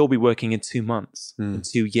going to still be working in 2 months, in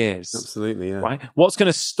 2 years. Absolutely, yeah. Right? What's going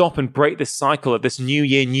to stop and break this cycle of this new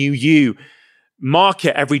year, new you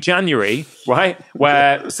market every January, right?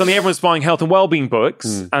 Where suddenly everyone's buying health and wellbeing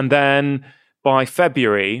books, and then by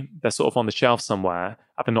February, they're sort of on the shelf somewhere,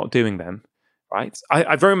 and they're not doing them. Right.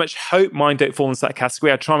 I very much hope mine don't fall into that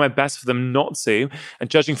category. I try my best for them not to. And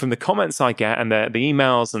judging from the comments I get and the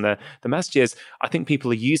emails and the messages, I think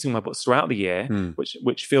people are using my books throughout the year,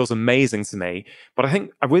 which feels amazing to me. But I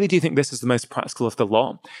really do think this is the most practical of the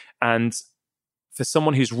lot. And for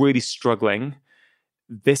someone who's really struggling,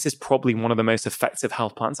 this is probably one of the most effective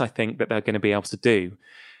health plans I think that they're going to be able to do.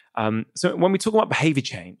 So when we talk about behavior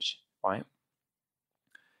change, right,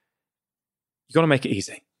 you got to make it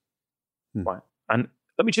easy. Right. And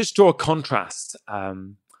let me just draw a contrast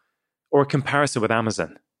or a comparison with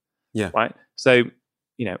Amazon. Yeah. Right. So,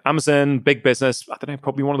 Amazon, big business, I don't know,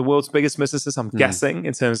 probably one of the world's biggest businesses, I'm guessing,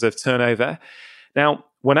 in terms of turnover. Now,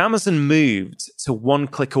 when Amazon moved to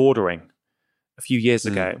one-click ordering a few years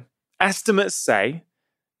ago, estimates say,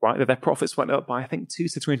 right, that their profits went up by, I think,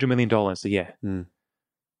 $200 to $300 million a year.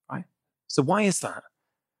 Right. So why is that?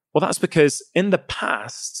 Well, that's because in the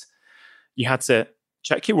past, you had to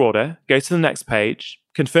check your order, go to the next page,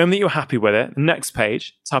 confirm that you're happy with it, the next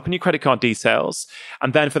page, type in your credit card details,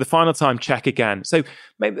 and then for the final time, check again. So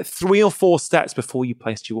maybe 3 or 4 steps before you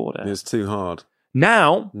placed your order. It's too hard.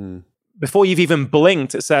 Now, before you've even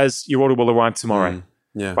blinked, it says your order will arrive tomorrow.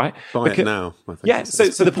 Yeah. Right? Buy it now, I think. Yeah.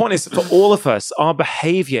 So the point is, for all of us, our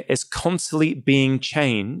behavior is constantly being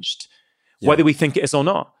changed, whether we think it is or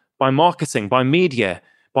not, by marketing, by media,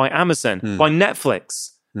 by Amazon, by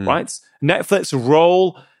Netflix. Right? Netflix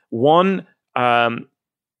roll one,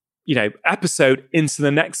 episode into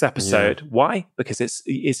the next episode. Why? Because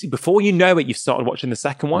it's before you know it, you've started watching the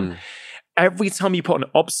second one. Every time you put an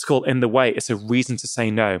obstacle in the way, it's a reason to say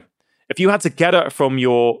no. If you had to get up from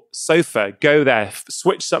your sofa, go there,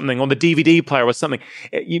 switch something on the DVD player or something,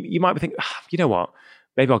 you might be thinking, you know what?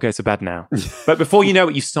 Maybe I'll go to bed now. But before you know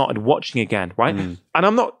it, you started watching again, right? And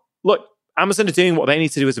Amazon are doing what they need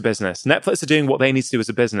to do as a business. Netflix are doing what they need to do as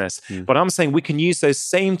a business. But I'm saying we can use those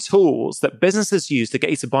same tools that businesses use to get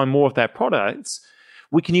you to buy more of their products.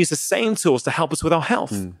 We can use the same tools to help us with our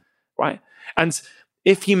health, right? And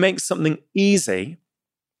if you make something easy,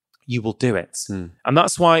 you will do it. And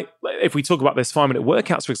that's why, if we talk about those 5-minute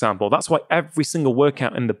workouts, for example, that's why every single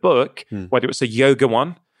workout in the book, whether it's a yoga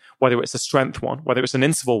one, whether it's a strength one, whether it's an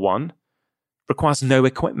interval one, requires no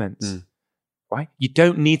equipment. Right? You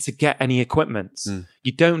don't need to get any equipment.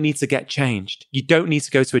 You don't need to get changed. You don't need to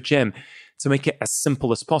go to a gym to make it as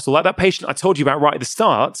simple as possible. Like that patient I told you about right at the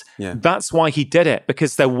start, that's why he did it,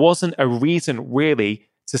 because there wasn't a reason really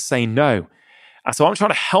to say no. And so I'm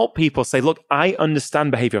trying to help people say, look, I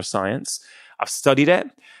understand behavioral science. I've studied it.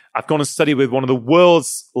 I've gone and studied with one of the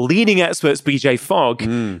world's leading experts, BJ Fogg,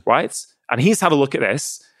 right? And he's had a look at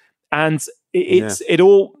this. And it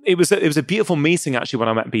was a beautiful meeting actually when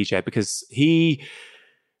I met BJ, because he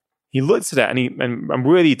looked at it and I'm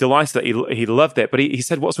really delighted that he loved it. But he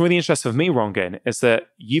said, what's really interesting for me, Rangan, is that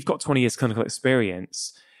you've got 20 years clinical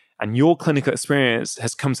experience, and your clinical experience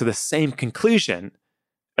has come to the same conclusion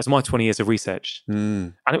as my 20 years of research.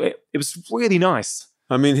 And it was really nice.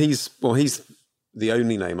 I mean, he's the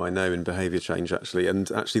only name I know in behavior change, actually. And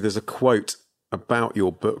actually, there's a quote about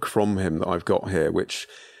your book from him that I've got here, which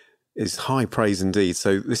is high praise indeed.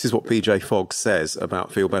 So this is what BJ Fogg says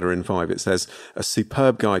about Feel Better in 5. It says, a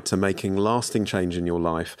superb guide to making lasting change in your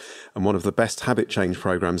life and one of the best habit change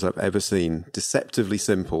programs I've ever seen. Deceptively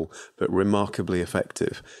simple, but remarkably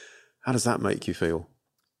effective. How does that make you feel?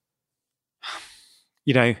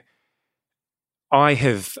 I've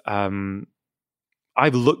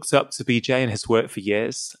looked up to BJ and his work for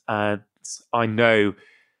years, and I know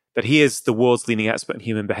that he is the world's leading expert in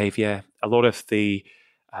human behavior. A lot of the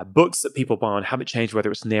books that people buy on habit change,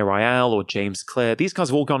 whether it's Nir Eyal or James Clear. These guys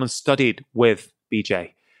have all gone and studied with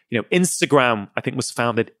BJ. Instagram, I think, was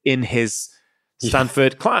founded in his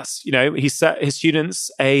Stanford class. He set his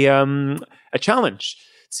students a challenge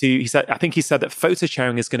I think he said that photo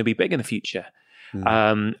sharing is going to be big in the future.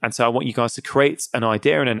 And so I want you guys to create an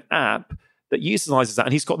idea and an app that utilizes that.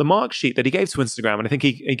 And he's got the mark sheet that he gave to Instagram. And I think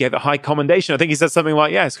he gave it high commendation. I think he said something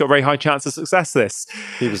like, it's got a very high chance of success, this.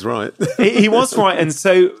 He was right. he was right. And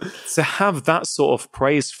so to have that sort of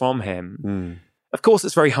praise from him, of course,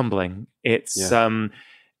 it's very humbling. It's, of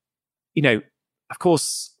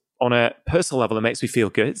course, on a personal level, it makes me feel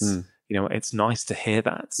good. It's nice to hear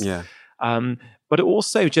that. Yeah. But it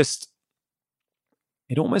also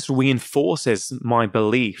it almost reinforces my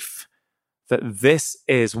belief that this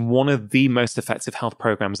is one of the most effective health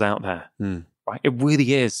programs out there. Right? It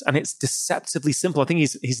really is. And it's deceptively simple. I think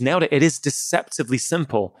he's nailed it. It is deceptively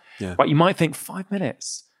simple. Yeah. Right? You might think 5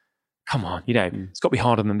 minutes. Come on, it's got to be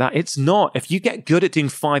harder than that. It's not. If you get good at doing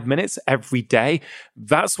 5 minutes every day,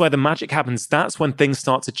 that's where the magic happens. That's when things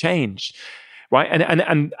start to change. Right?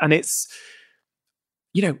 And it's,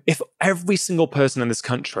 if every single person in this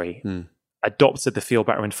country adopted the Feel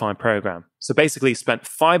Better in 5 program, so basically spent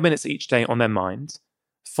 5 minutes each day on their mind,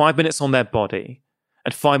 5 minutes on their body,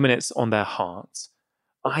 and 5 minutes on their heart,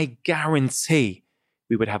 I guarantee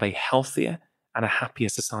we would have a healthier and a happier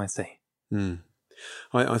society.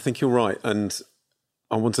 I think you're right. And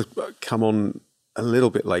I want to come on a little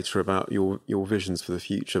bit later about your visions for the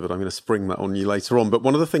future, but I'm going to spring that on you later on. But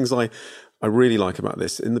one of the things I really like about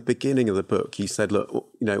this, in the beginning of the book, you said, look,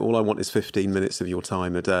 all I want is 15 minutes of your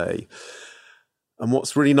time a day. And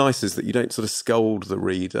what's really nice is that you don't sort of scold the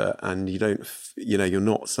reader, and you don't, you're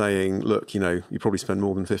not saying, look, you probably spend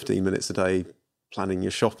more than 15 minutes a day planning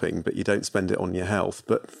your shopping, but you don't spend it on your health.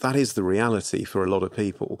 But that is the reality for a lot of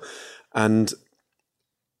people. And,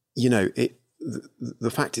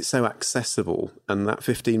 the fact it's so accessible, and that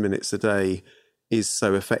 15 minutes a day is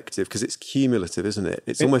so effective because it's cumulative, isn't it?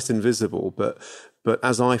 It's almost invisible. But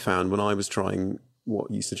as I found when I was trying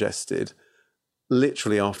what you suggested,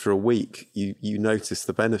 literally after a week, you notice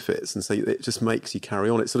the benefits. And so it just makes you carry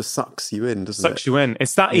on. It sort of sucks you in, doesn't it? Sucks you in.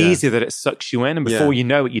 It's that easy that it sucks you in. And before you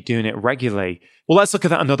know it, you're doing it regularly. Well, let's look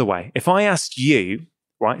at that another way. If I asked you,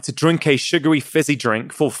 right, to drink a sugary fizzy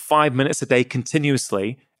drink for 5 minutes a day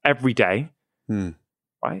continuously every day,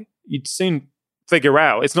 right, you'd soon figure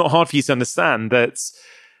out, it's not hard for you to understand that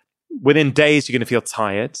within days you're going to feel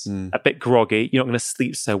tired, a bit groggy, you're not going to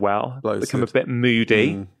sleep so well, become a bit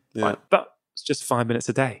moody. Right? That's just 5 minutes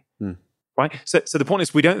a day. Right? So the point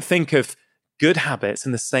is, we don't think of good habits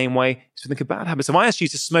in the same way as we think of bad habits. If I asked you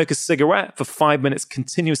to smoke a cigarette for 5 minutes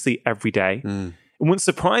continuously every day, it wouldn't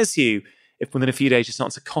surprise you if within a few days you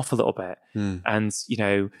start to cough a little bit and,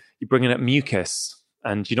 you're bringing up mucus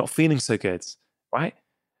and you're not feeling so good, right?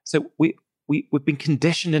 So we've been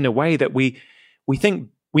conditioned in a way that we think,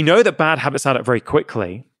 we know that bad habits add up very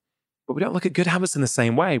quickly, but we don't look at good habits in the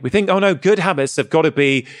same way. We think, oh no, good habits have got to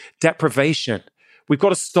be deprivation. We've got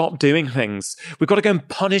to stop doing things. We've got to go and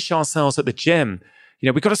punish ourselves at the gym.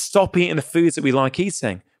 We've got to stop eating the foods that we like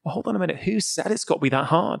eating. Well, hold on a minute. Who said it's got to be that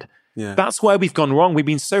hard? Yeah. That's where we've gone wrong. We've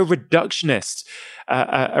been so reductionist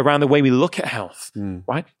around the way we look at health,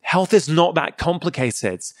 right? Health is not that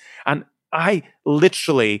complicated. And I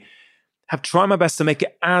literally have tried my best to make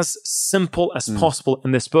it as simple as possible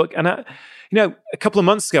in this book. And, a couple of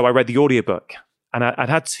months ago, I read the audiobook and I'd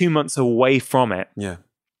had 2 months away from it. Yeah.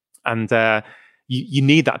 And you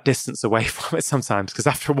need that distance away from it sometimes, because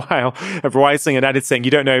after a while of writing and editing,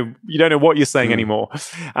 you don't know what you're saying anymore.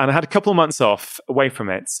 And I had a couple of months off away from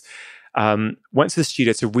it. Went to the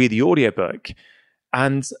studio to read the audiobook,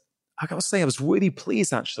 and I got to say, I was really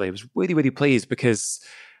pleased. Actually, I was really, really pleased because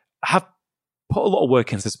I have put a lot of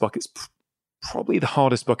work into this book. It's probably the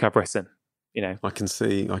hardest book I've written. I can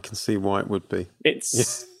see why it would be.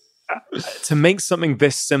 It's to make something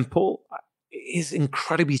this simple is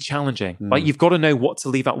incredibly challenging. Like, you've got to know what to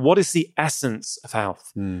leave out. What is the essence of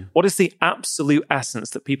health? What is the absolute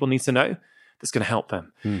essence that people need to know that's going to help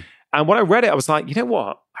them? And when I read it, I was like, you know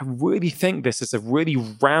what? I really think this is a really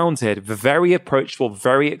rounded, very approachable,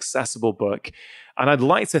 very accessible book. And I'd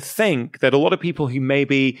like to think that a lot of people who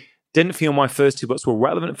maybe didn't feel my first 2 books were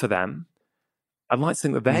relevant for them, I'd like to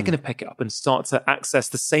think that they're going to pick it up and start to access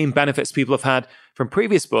the same benefits people have had from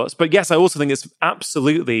previous books. But yes, I also think it's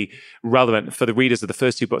absolutely relevant for the readers of the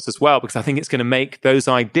first 2 books as well, because I think it's going to make those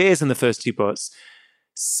ideas in the first 2 books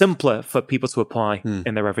simpler for people to apply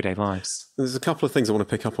in their everyday lives. There's a couple of things I want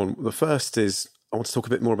to pick up on. The first is I want to talk a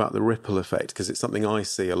bit more about the ripple effect, because it's something I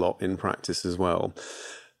see a lot in practice as well.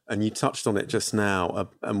 And you touched on it just now,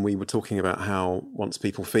 and we were talking about how once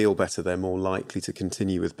people feel better, they're more likely to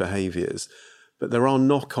continue with behaviours. But there are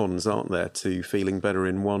knock-ons, aren't there, to feeling better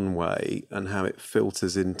in one way and how it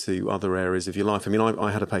filters into other areas of your life. I mean,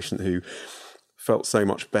 I had a patient who felt so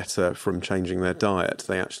much better from changing their diet,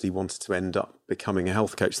 they actually wanted to end up becoming a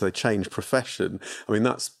health coach, so they changed profession. I mean,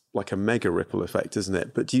 that's like a mega ripple effect, isn't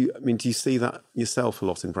it? But do you see that yourself a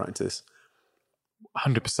lot in practice?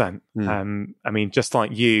 100%. I mean, just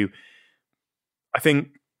like you, I think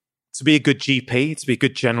to be a good GP, to be a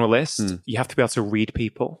good generalist, you have to be able to read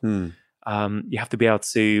people. You have to be able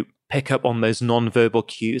to pick up on those non-verbal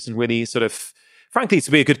cues and really sort of, frankly, to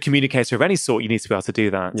be a good communicator of any sort, you need to be able to do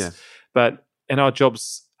that. Yeah. But in our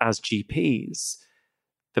jobs as GPs,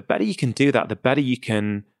 the better you can do that, the better you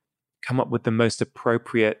can come up with the most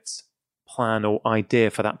appropriate plan or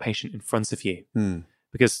idea for that patient in front of you.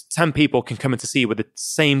 Because 10 people can come in to see you with the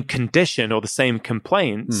same condition or the same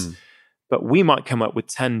complaints, but we might come up with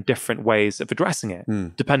 10 different ways of addressing it,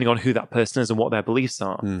 depending on who that person is and what their beliefs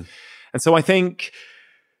are. And so I think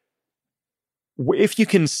if you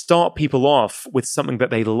can start people off with something that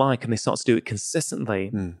they like and they start to do it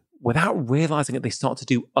consistently, without realizing it, they start to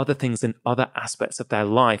do other things in other aspects of their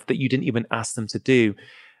life that you didn't even ask them to do,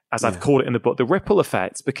 as I've called it in the book, the ripple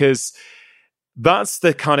effect, because that's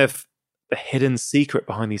the kind of the hidden secret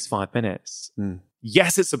behind these 5 minutes.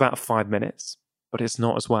 Yes, it's about 5 minutes, but it's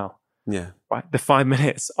not as well. Yeah. Right? The 5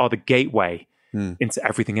 minutes are the gateway into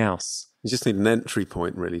everything else. You just need an entry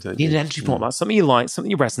point, really, don't you? You need an entry point. That's something you like, something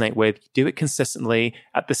you resonate with. You do it consistently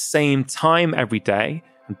at the same time every day.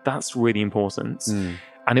 And that's really important.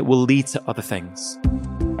 And it will lead to other things.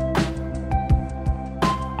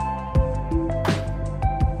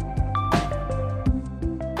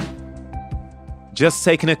 Just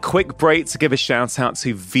taking a quick break to give a shout out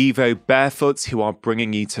to Vivo Barefoot, who are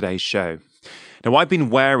bringing you today's show. Now, I've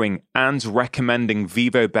been wearing and recommending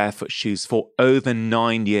Vivo Barefoot shoes for over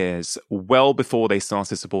 9 years, well before they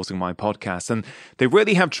started supporting my podcast. And they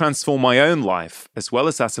really have transformed my own life, as well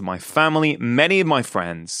as that of my family, many of my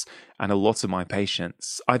friends, and a lot of my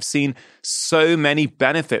patients. I've seen so many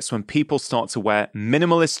benefits when people start to wear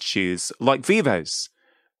minimalist shoes like Vivo's.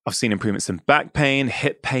 I've seen improvements in back pain,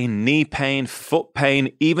 hip pain, knee pain, foot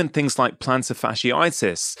pain, even things like plantar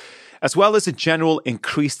fasciitis, as well as a general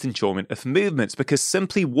increased enjoyment of movement, because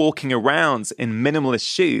simply walking around in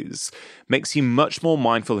minimalist shoes makes you much more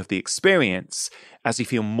mindful of the experience as you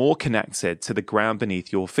feel more connected to the ground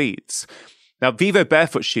beneath your feet. Now, Vivo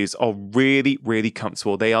Barefoot shoes are really, really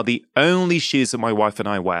comfortable. They are the only shoes that my wife and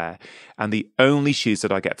I wear, and the only shoes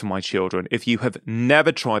that I get for my children. If you have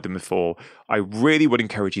never tried them before, I really would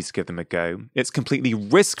encourage you to give them a go. It's completely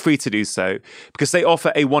risk-free to do so because they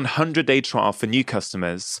offer a 100-day trial for new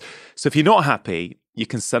customers. So if you're not happy, you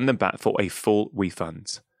can send them back for a full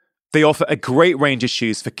refund. They offer a great range of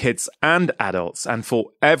shoes for kids and adults, and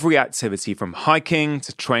for every activity from hiking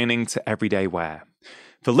to training to everyday wear.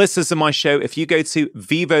 For listeners of my show, if you go to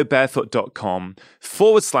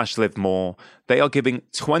vivobarefoot.com/live more, they are giving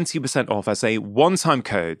 20% off as a one-time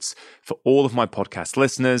code for all of my podcast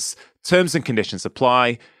listeners. Terms and conditions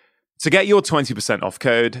apply. To get your 20% off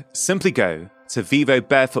code, simply go to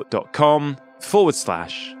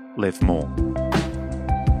vivobarefoot.com/live more.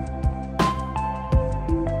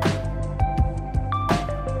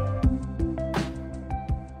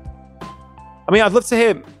 I mean, I'd love to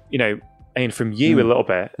hear, Ian, from you a little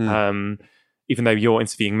bit, even though you're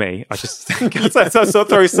interviewing me. I just think I'll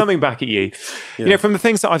throw something back at you. Yeah. From the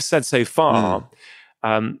things that I've said so far,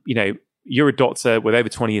 you're a doctor with over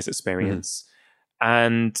 20 years experience,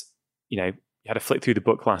 and, you had to flick through the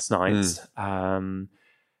book last night. From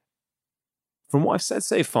what I've said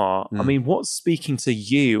so far, I mean, what's speaking to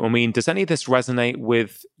you? I mean, does any of this resonate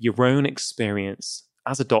with your own experience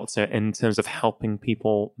as a doctor in terms of helping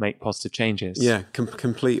people make positive changes? Yeah,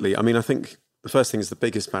 completely. I mean, I think the first thing is the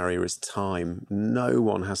biggest barrier is time. No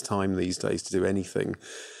one has time these days to do anything.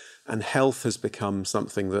 And health has become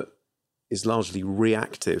something that is largely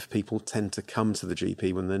reactive. People tend to come to the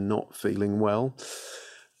GP when they're not feeling well.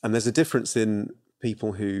 And there's a difference in there's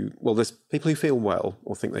people who feel well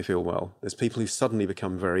or think they feel well. There's people who suddenly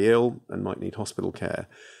become very ill and might need hospital care.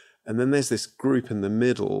 And then there's this group in the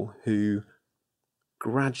middle who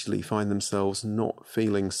gradually find themselves not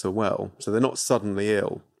feeling so well. So they're not suddenly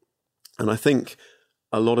ill. And I think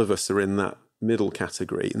a lot of us are in that middle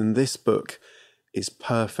category. And this book is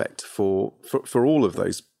perfect for all of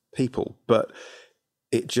those people. But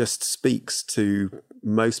it just speaks to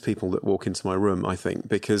most people that walk into my room, I think,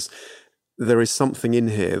 because there is something in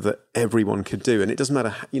here that everyone could do. And it doesn't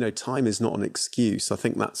matter, time is not an excuse. I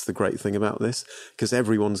think that's the great thing about this, because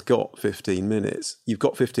everyone's got 15 minutes. You've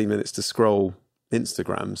got 15 minutes to scroll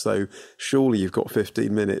Instagram. So surely you've got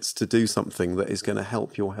 15 minutes to do something that is going to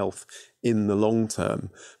help your health in the long term,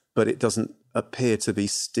 but it doesn't appear to be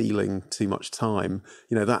stealing too much time.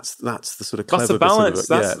 That's the sort of clever that's the balance.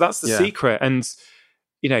 That's the secret. And,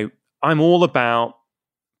 I'm all about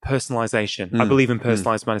personalization. I believe in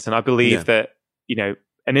personalized medicine. I believe that,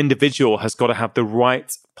 an individual has got to have the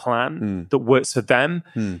right plan that works for them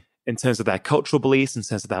in terms of their cultural beliefs, in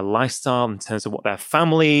terms of their lifestyle, in terms of what their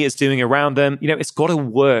family is doing around them. It's got to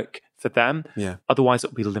work for them. Yeah. Otherwise,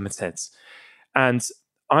 it'll be limited. And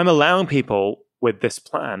I'm allowing people with this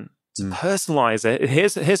plan to personalize it.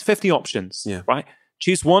 Here's 50 options, right?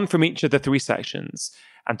 Choose one from each of the 3 sections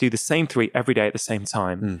and do the same 3 every day at the same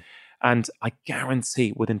time. And I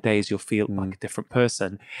guarantee within days you'll feel like a different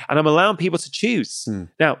person. And I'm allowing people to choose.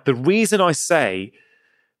 Now, the reason I say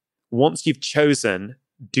once you've chosen,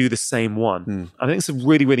 do the same one, I think it's a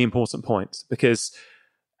really, really important point, because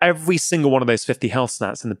every single one of those 50 health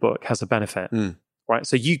snacks in the book has a benefit, right?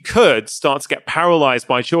 So you could start to get paralyzed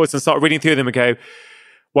by choice and start reading through them and go,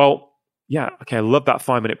 well, yeah, okay, I love that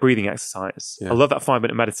 5-minute breathing exercise. I love that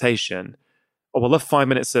 5-minute meditation. Oh, I love 5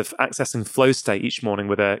 minutes of accessing flow state each morning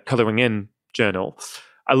with a colouring in journal.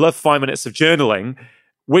 I love 5 minutes of journaling.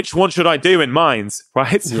 Which one should I do in mind,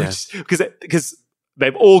 right? Because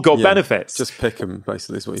they've all got benefits. Just pick them,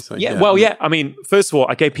 basically, is what you're saying. Yeah. I mean, first of all,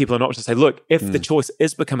 I gave people an option to say, look, if the choice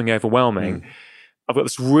is becoming overwhelming, I've got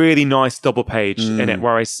this really nice double page in it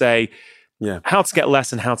where I say how to get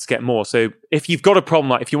less and how to get more. So if you've got a problem,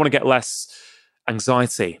 like if you want to get less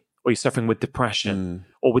anxiety, or you're suffering with depression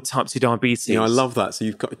or with type 2 diabetes. I love that. So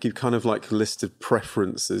you've kind of like listed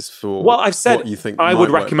preferences for I've said what you think I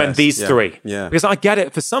would recommend best. these 3. Yeah. Because I get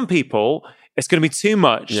it. For some people, it's going to be too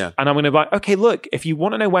much. Yeah. And I'm going to be like, okay, look, if you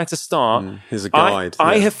want to know where to start, here's a guide.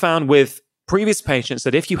 I have found with previous patients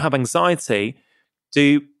that if you have anxiety,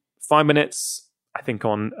 do 5 minutes, I think,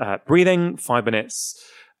 on breathing, 5 minutes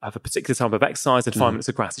of a particular type of exercise, and 5 minutes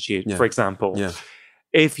of gratitude, for example. Yeah.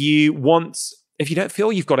 If you don't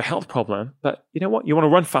feel you've got a health problem, but you know what, you want to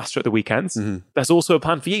run faster at the weekends, there's also a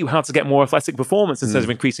plan for you, how to get more athletic performance instead of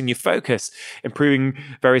increasing your focus, improving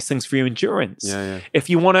various things for your endurance. If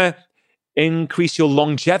you want to increase your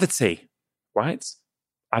longevity, right?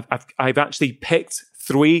 I've actually picked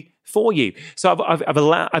 3 for you. So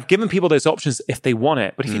I've given people those options if they want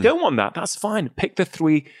it. But if you don't want that, that's fine. Pick the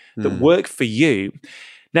 3 that work for you.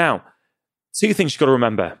 Now, 2 things you've got to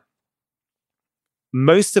remember.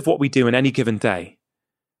 Most of what we do in any given day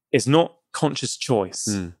is not conscious choice.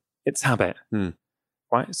 It's habit,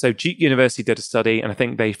 right? So Duke University did a study, and I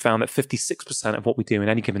think they found that 56% of what we do in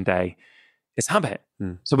any given day is habit.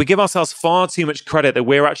 So we give ourselves far too much credit that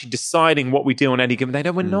we're actually deciding what we do on any given day.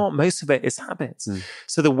 No, we're not. Most of it is habits.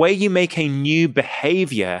 So the way you make a new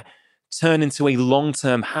behavior turn into a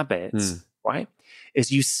long-term habit, right, is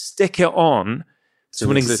you stick it on to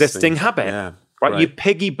an existing habit. Yeah. Right? You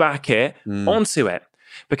piggyback it onto it,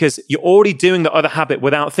 because you're already doing the other habit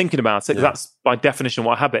without thinking about it. That's by definition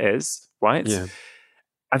what a habit is, right? Yeah.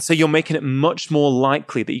 And so you're making it much more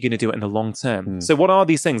likely that you're going to do it in the long term. So what are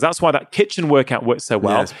these things? That's why that kitchen workout works so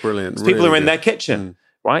well. Yeah, it's brilliant. Because people are in their kitchen,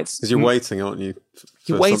 right? Because you're waiting, aren't you?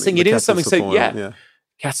 You're waiting, you're doing something. So yeah.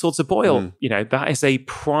 Kettle to boil. That is a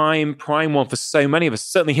prime one for so many of us.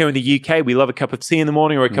 Certainly here in the UK, we love a cup of tea in the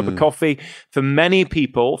morning or a cup of coffee. For many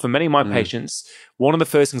people, for many of my patients, one of the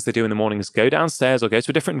first things they do in the morning is go downstairs or go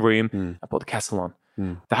to a different room and put the kettle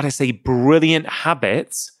on. That is a brilliant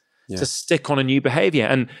habit to stick on a new behavior.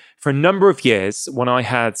 And for a number of years, when I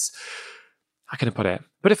had, how can I put it?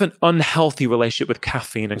 A bit of an unhealthy relationship with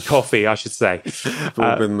caffeine and coffee, I should say. We've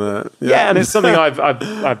all been there. Yeah, and it's something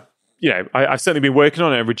I've certainly been working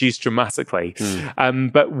on it and reduced dramatically.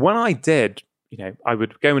 But when I did, I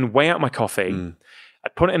would go and weigh out my coffee.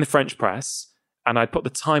 I'd put it in the French press and I'd put the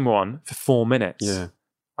timer on for 4 minutes. Yeah.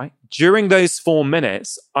 Right? During those 4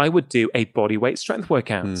 minutes, I would do a body weight strength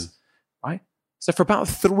workout. Right? So for about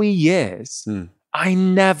 3 years, I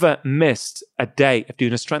never missed a day of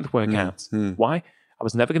doing a strength workout. Why? I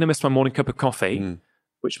was never going to miss my morning cup of coffee.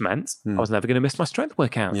 Which meant I was never going to miss my strength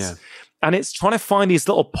workouts. Yeah. And it's trying to find these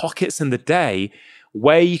little pockets in the day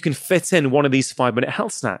where you can fit in one of these 5-minute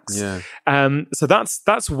health snacks. Yeah. So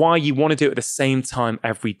that's why you want to do it at the same time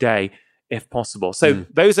every day, if possible. So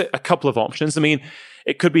those are a couple of options. I mean,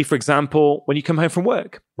 it could be, for example, when you come home from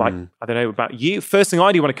work. Like, I don't know about you. First thing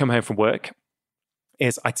I do when I come home from work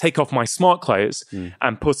is I take off my smart clothes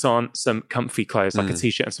and put on some comfy clothes, like a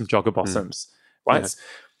t-shirt and some jogger bottoms. Right? Yeah.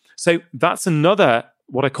 So that's another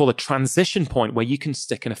what I call a transition point where you can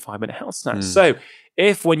stick in a 5-minute health snack. So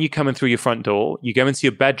if when you come in through your front door, you go into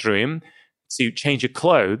your bedroom to change your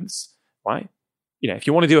clothes, right? If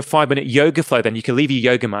you want to do a 5-minute yoga flow, then you can leave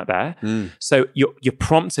your yoga mat there. So you're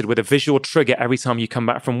prompted with a visual trigger every time you come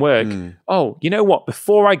back from work. Oh, you know what?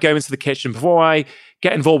 Before I go into the kitchen, before I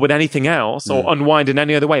get involved with anything else or unwind in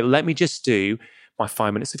any other way, let me just do my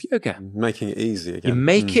 5 minutes of yoga. Making it easy again. You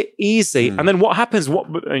make it easy. And then what happens,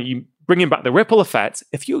 you bringing back the ripple effect,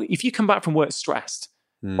 if you come back from work stressed,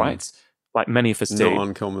 right? Like many of us do. Not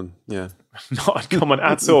uncommon, yeah. Not uncommon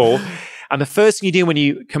at all. And the first thing you do when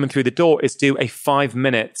you come in through the door is do a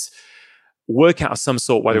 5-minute workout of some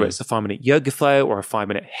sort, whether it's a 5-minute yoga flow or a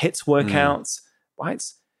 5-minute HIIT workout, right?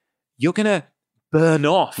 You're going to burn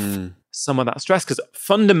off some of that stress, because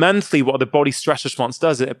fundamentally what the body stress response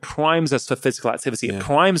does, it primes us for physical activity. It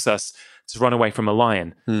primes us to run away from a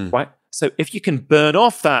lion, right? So if you can burn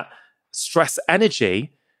off that stress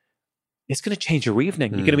energy, it's going to change your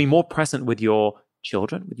evening. You're going to be more present with your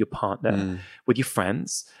children, with your partner, with your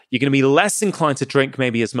friends. You're going to be less inclined to drink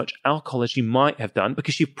maybe as much alcohol as you might have done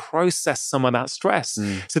because you've processed some of that stress.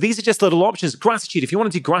 So these are just little options. Gratitude, if you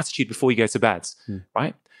want to do gratitude before you go to bed,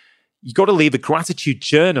 right? You got to leave a gratitude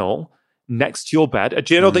journal next to your bed, a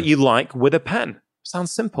journal that you like with a pen.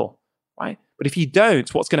 Sounds simple, right? But if you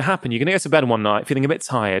don't, what's going to happen? You're going to go to bed one night feeling a bit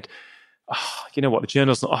tired. Oh, you know what? The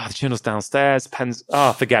journal's downstairs, pens.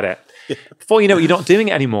 Forget it. Before you know it, you're not doing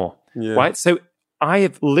it anymore, right? So I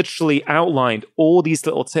have literally outlined all these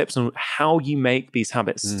little tips on how you make these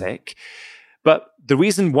habits stick. But the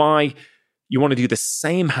reason why you want to do the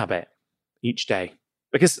same habit each day,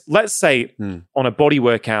 because let's say on a body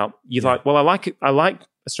workout, you're like, well, I like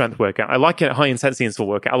a strength workout. I like a high intensity interval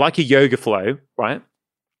workout. I like a yoga flow, right?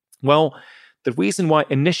 Well, the reason why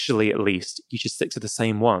initially, at least, you should stick to the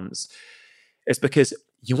same ones is because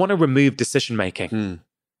you want to remove decision-making.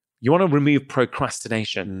 You want to remove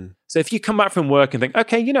procrastination. So if you come back from work and think,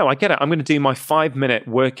 okay, I get it. I'm going to do my 5-minute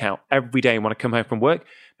workout every day when I come home from work,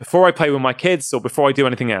 before I play with my kids or before I do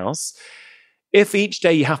anything else. If each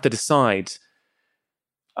day you have to decide,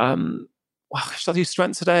 should I do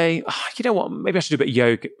strength today? You know what? Maybe I should do a bit of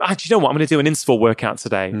yoga. Do you know what? I'm going to do an interval workout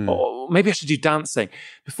today. Or maybe I should do dancing.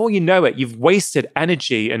 Before you know it, you've wasted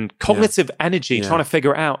energy and cognitive energy trying to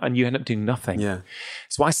figure it out, and you end up doing nothing.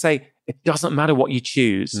 So I say, it doesn't matter what you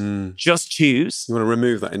choose. Just choose. You want to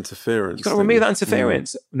remove that interference. You've got to remove that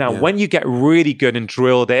interference. Now, when you get really good and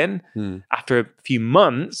drilled in, after a few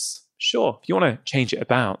months, sure, if you want to change it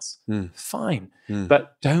about, fine.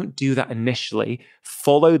 But don't do that initially.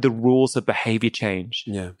 Follow the rules of behavior change.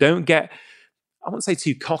 Don't get, I wouldn't say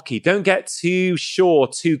too cocky. Don't get too sure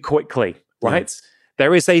too quickly, right?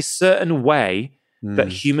 There is a certain way that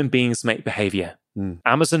human beings make behavior.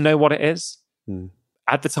 Amazon know what it is.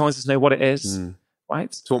 Advertisers know what it is, right?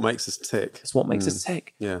 It's what makes us tick. It's what makes us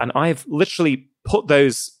tick. And I've literally put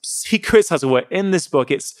those secrets, as it were, in this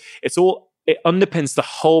book. It underpins the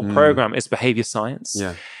whole program is behavior science.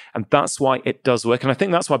 And that's why it does work. And I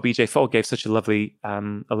think that's why BJ Fogg gave such a lovely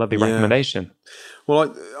recommendation.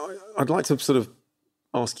 Well, I'd like to sort of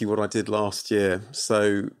ask you what I did last year.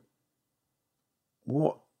 So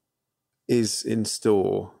what is in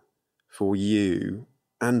store for you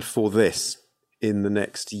and for this in the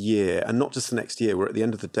next year? And not just the next year, we're at the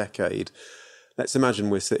end of the decade. Let's imagine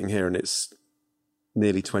we're sitting here and it's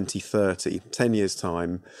nearly 2030, 10 years'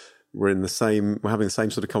 time. We're having the same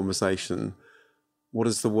sort of conversation. What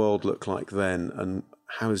does the world look like then? And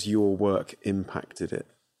how has your work impacted it?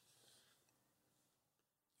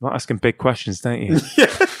 You're asking big questions, don't you?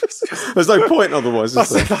 There's no point otherwise, is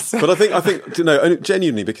there? But I think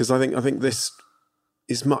genuinely, because I think this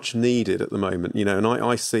is much needed at the moment, and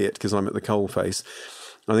I see it because I'm at the coalface.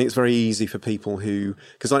 I think it's very easy for people who,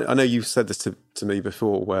 because I know you've said this to me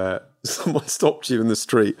before, where someone stopped you in the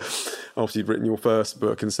street after you'd written your first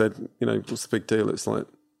book and said, what's the big deal? It's like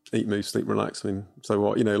eat, move, sleep, relax. I mean, so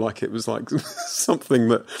what? Like it was like something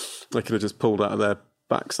that they could have just pulled out of their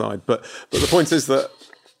backside. But the point is that,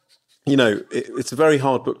 it's a very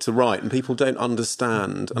hard book to write and people don't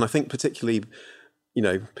understand. And I think particularly,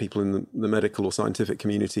 people in the medical or scientific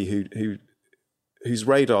community whose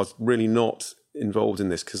radar's really not involved in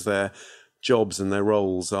this because their jobs and their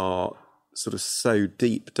roles are sort of so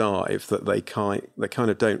deep dive that they kind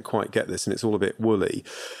of don't quite get this, and it's all a bit woolly.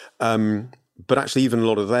 But actually, even a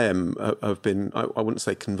lot of them have been, I wouldn't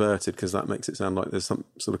say converted, because that makes it sound like there's some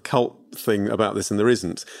sort of cult thing about this, and there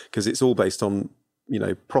isn't, because it's all based on,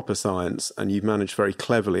 proper science, and you've managed very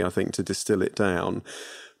cleverly, I think, to distill it down.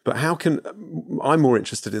 But I'm more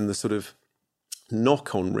interested in the sort of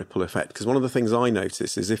knock-on ripple effect, because one of the things I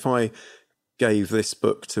notice is if I gave this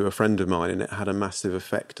book to a friend of mine and it had a massive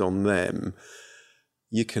effect on them,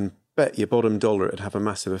 you can bet your bottom dollar it'd have a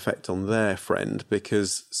massive effect on their friend,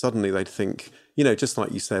 because suddenly they'd think, just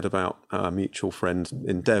like you said about our mutual friend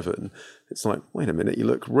in Devon, it's like, wait a minute, you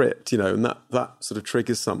look ripped, and that sort of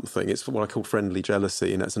triggers something. It's what I call friendly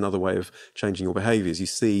jealousy, and that's another way of changing your behaviours. You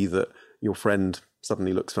see that your friend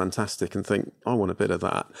suddenly looks fantastic and think, I want a bit of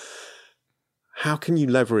that. How can you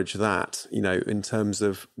leverage that, in terms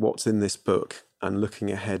of what's in this book and looking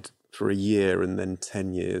ahead for a year and then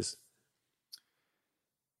 10 years?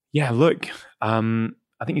 Yeah, look, I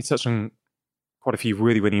think you touched on quite a few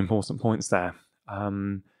really, really important points there.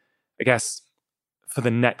 I guess for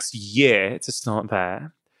the next year, to start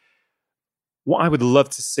there, what I would love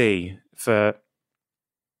to see for,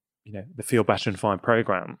 the Feel Better in 5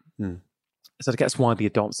 program is that it gets widely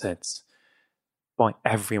adopted by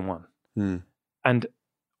everyone. And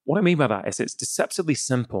what I mean by that is it's deceptively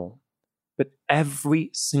simple, but every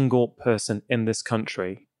single person in this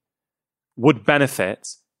country would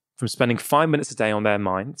benefit from spending 5 minutes a day on their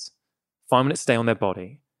minds, 5 minutes a day on their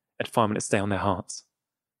body, and 5 minutes a day on their hearts,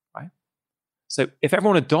 right? So if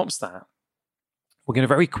everyone adopts that, we're going to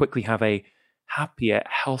very quickly have a happier,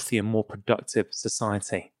 healthier, more productive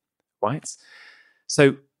society, right?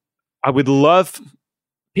 So I would love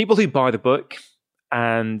people who buy the book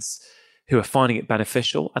and who are finding it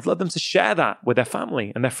beneficial, I'd love them to share that with their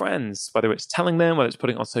family and their friends, whether it's telling them, whether it's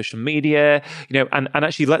putting it on social media, and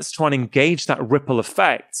actually let's try and engage that ripple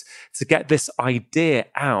effect to get this idea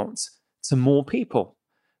out to more people,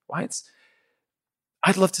 right?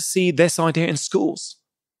 I'd love to see this idea in schools.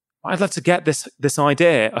 I'd love to get this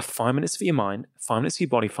idea of 5 minutes for your mind, 5 minutes for your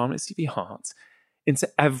body, 5 minutes for your heart into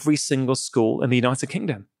every single school in the United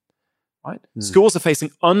Kingdom. Right? Schools are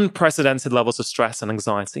facing unprecedented levels of stress and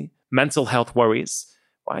anxiety, mental health worries,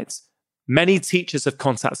 right? Many teachers have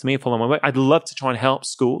contacted me following my work. I'd love to try and help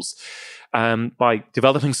schools by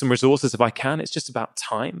developing some resources if I can. It's just about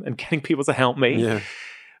time and getting people to help me. Yeah.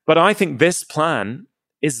 But I think this plan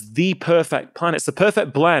is the perfect plan. It's the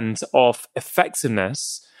perfect blend of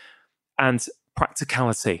effectiveness and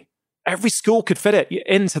practicality. Every school could fit it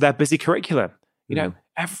into their busy curriculum.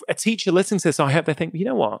 A teacher listening to this, I hope they think, you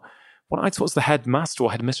know what? When I talk to the headmaster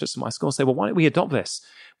or headmistress of my school and say, well, why don't we adopt this?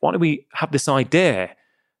 Why don't we have this idea?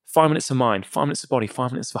 5 minutes for mind, 5 minutes for body,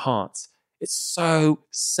 5 minutes for heart. It's so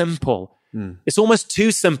simple. It's almost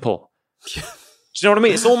too simple. Do you know what I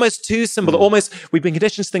mean? It's almost too simple. We've been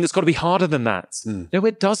conditioned to think it's got to be harder than that. No,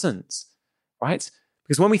 it doesn't, right?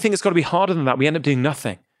 Because when we think it's got to be harder than that, we end up doing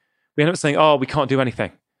nothing. We end up saying, oh, we can't do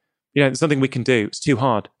anything. There's nothing we can do. It's too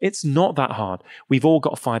hard. It's not that hard. We've all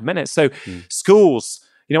got 5 minutes. So schools,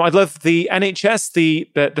 I'd love the NHS,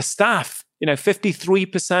 the staff,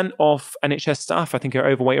 53% of NHS staff, I think, are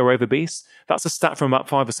overweight or obese. That's a stat from about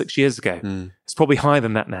 5 or 6 years ago. It's probably higher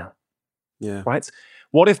than that now. Yeah. Right?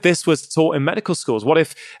 What if this was taught in medical schools? What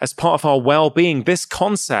if, as part of our well-being, this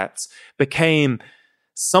concept became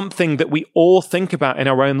something that we all think about in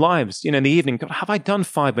our own lives? In the evening, God, have I done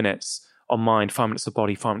 5 minutes on mind, 5 minutes of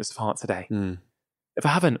body, 5 minutes of heart today? If I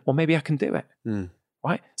haven't, well, maybe I can do it.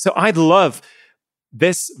 Right? So I'd love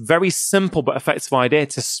this very simple but effective idea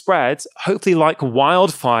to spread, hopefully like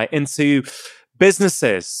wildfire, into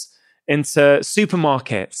businesses, into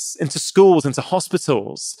supermarkets, into schools, into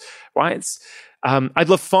hospitals, right? I'd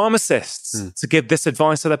love pharmacists to give this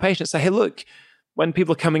advice to their patients. Say, hey, look, when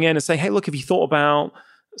people are coming in and say, hey, look, have you thought about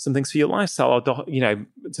some things for your lifestyle? To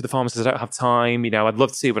the pharmacist, I don't have time. I'd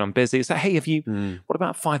love to see it when I'm busy. Say, hey, what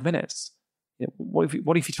about 5 minutes?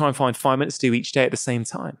 What if you try and find 5 minutes to do each day at the same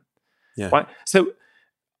time? Yeah. Right? So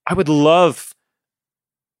I would love,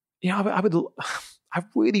 I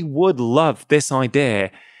really would love this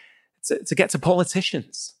idea to get to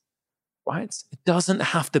politicians, right? It doesn't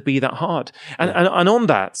have to be that hard. And on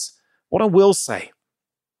that, what I will say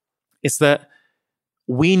is that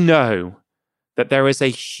we know that there is a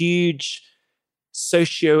huge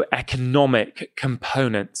socioeconomic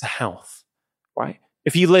component to health, right?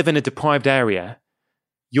 If you live in a deprived area,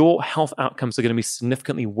 your health outcomes are going to be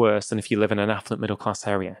significantly worse than if you live in an affluent middle-class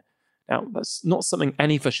area. Now, that's not something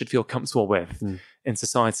any of us should feel comfortable with in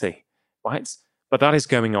society, right? But that is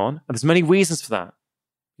going on. And there's many reasons for that.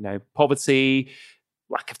 Poverty,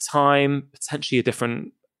 lack of time, potentially a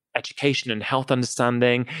different education and health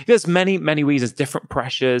understanding. There's many, many reasons, different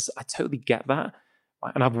pressures. I totally get that.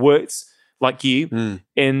 Right? And I've worked, like you,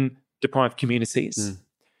 in deprived communities.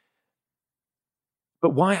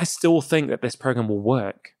 But why I still think that this program will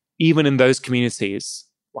work, even in those communities,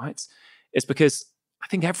 right, is because I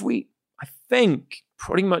think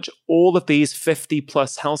pretty much all of these 50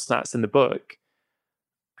 plus health stats in the book,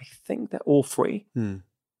 I think they're all free.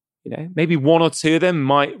 Maybe one or two of them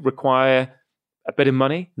might require a bit of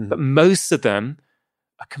money, but most of them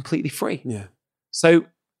are completely free. Yeah. So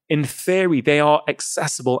in theory, they are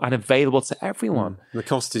accessible and available to everyone. The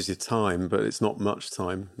cost is your time, but it's not much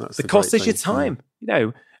time. That's the cost is your time,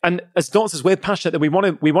 And as doctors, we're passionate that we want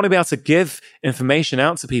to be able to give information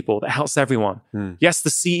out to people that helps everyone. Yes, the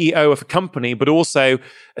CEO of a company, but also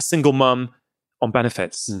a single mum on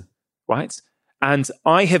benefits, right? And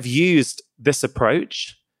I have used this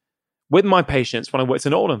approach with my patients when I worked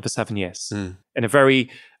in Oldham for 7 years in a very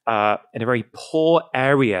poor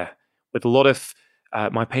area with a lot of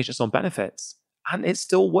my patients on benefits. And it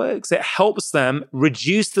still works. It helps them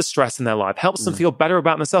reduce the stress in their life, helps them feel better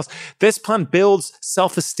about themselves. This plan builds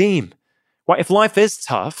self-esteem, right? If life is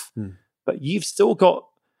tough, but you've still got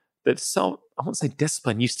I won't say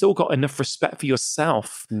discipline, you've still got enough respect for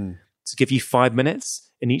yourself to give you 5 minutes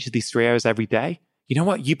in each of these 3 areas every day. You know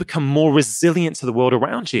what? You become more resilient to the world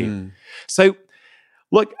around you. So,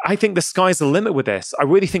 look, I think the sky's the limit with this. I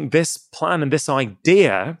really think this plan and this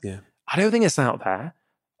idea, I don't think it's out there.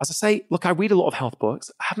 As I say, look, I read a lot of health books.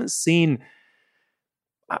 I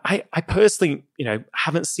personally,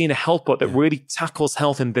 haven't seen a health book that really tackles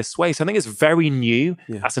health in this way. So I think it's very new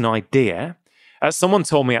as an idea. Someone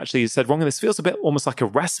told me actually, said, Rongan, this feels a bit almost like a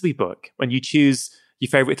recipe book when you choose your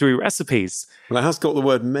favorite 3 recipes. Well, it has got the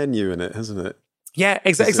word menu in it, hasn't it? Yeah,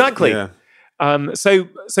 exactly. So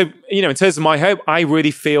in terms of my hope, I really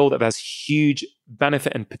feel that there's huge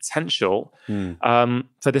benefit and potential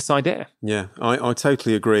for this idea. Yeah, I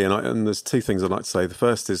totally agree. And there's 2 things I'd like to say. The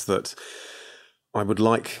first is that I would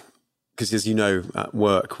like, because as you know, at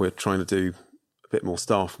work, we're trying to do a bit more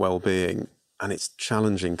staff well-being, and it's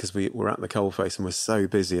challenging because we're at the coalface and we're so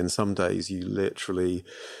busy, and some days you literally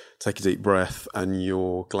take a deep breath and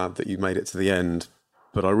you're glad that you made it to the end.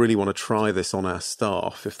 But I really want to try this on our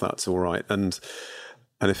staff, if that's all right. And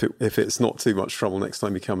if it's not too much trouble next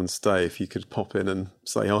time you come and stay, if you could pop in and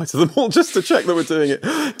say hi to them all just to check that we're doing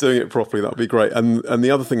it properly, that would be great. And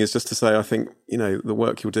the other thing is just to say, I think, the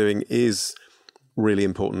work you're doing is really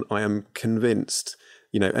important. I am convinced,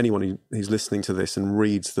 anyone who's listening to this and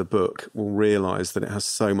reads the book will realise that it has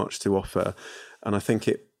so much to offer. And I think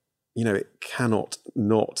it cannot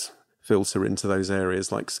not filter into those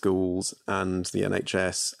areas like schools and the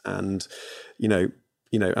NHS and,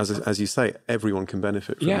 as you say, everyone can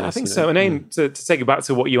benefit from this. Yeah, I think so. And to take it back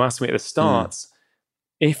to what you asked me at the start,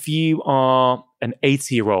 if you are an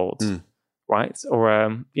 80-year-old, right, or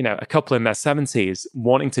a couple in their 70s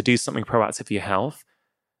wanting to do something proactive for your health,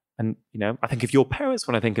 and I think of your parents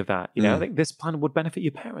when I think of that, I think this plan would benefit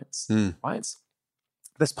your parents, right?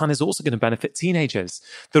 This plan is also going to benefit teenagers.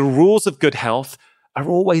 The rules of good health are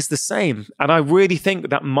always the same, and I really think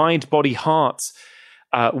that mind, body, heart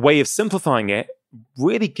way of simplifying it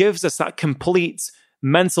really gives us that complete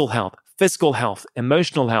mental health, physical health,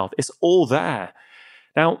 emotional health. It's all there.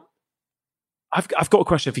 Now, I've got a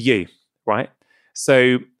question for you, right?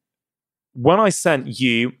 So when I sent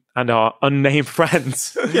you and our unnamed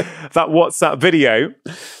friends that WhatsApp video,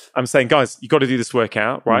 I'm saying, guys, you got to do this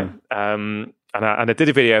workout, right? And I did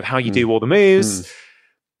a video of how you do all the moves.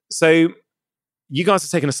 So you guys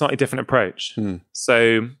have taken a slightly different approach.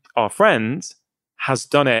 So our friend has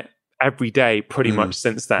done it every day pretty much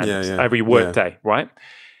since then, every work day, right?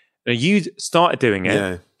 Now you started doing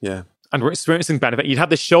it. And we're experiencing benefit. You'd had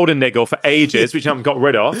this shoulder niggle for ages, which you haven't got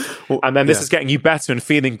rid of. And then this is getting you better and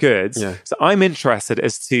feeling good. So I'm interested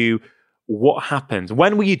as to what happened.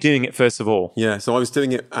 When were you doing it, first of all? Yeah, so I was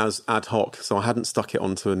doing it as ad hoc. So I hadn't stuck it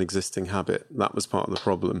onto an existing habit. That was part of the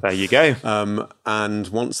problem. There you go. And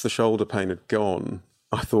once the shoulder pain had gone,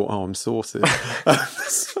 I thought, oh, I'm sorted.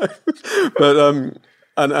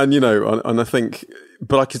 And I think,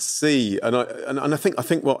 but I could see, and I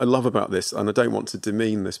think what I love about this, and I don't want to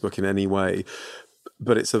demean this book in any way,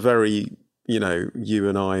 but it's a very, you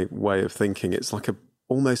and I way of thinking. It's like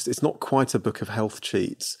it's not quite a book of health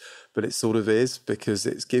cheats, but it sort of is, because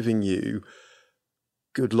it's giving you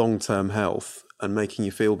good long-term health and making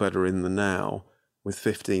you feel better in the now with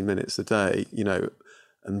 15 minutes a day,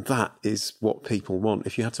 and that is what people want.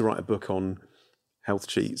 If you had to write a book on health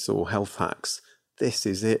cheats or health hacks, this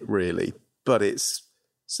is it really, but it's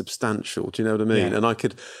substantial. Do you know what I mean? Yeah.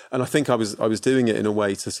 And I think I was doing it in a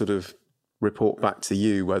way to sort of report back to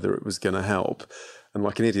you whether it was going to help. And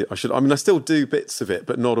like an idiot, I still do bits of it,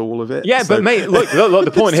 but not all of it. Yeah, so. But mate, look,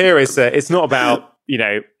 the point here is that it's not about,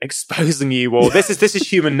 exposing you, or this is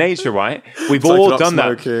human nature, right? We've all done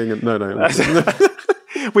that.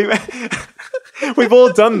 We've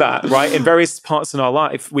all done that, right? In various parts in our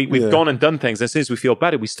life, we've gone and done things. As soon as we feel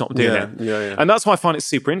better, we stop doing it. And that's why I find it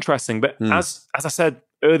super interesting. But as I said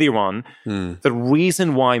earlier on, the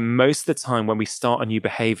reason why most of the time when we start a new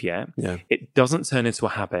behavior, it doesn't turn into a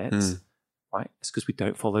habit, right? It's because we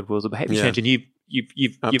don't follow the rules of behavior change. And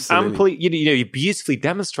you've amply, you beautifully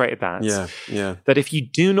demonstrated that. That if you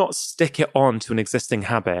do not stick it on to an existing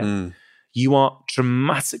habit, you are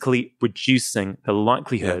dramatically reducing the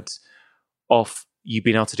likelihood of you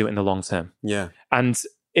being able to do it in the long term. And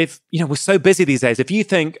if, we're so busy these days, if you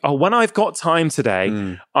think, when I've got time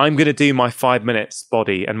today, I'm going to do my 5 minutes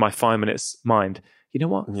body and my 5 minutes mind, you know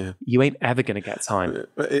what? You ain't ever going to get time.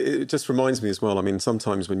 It just reminds me as well. I mean,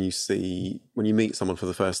 sometimes when you meet someone for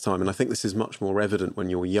the first time, and I think this is much more evident when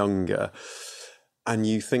you're younger, and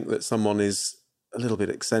you think that someone is a little bit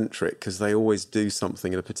eccentric because they always do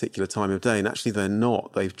something at a particular time of day, and actually they're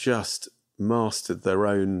not. They've just mastered their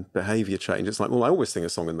own behaviour change. It's like, well, I always sing a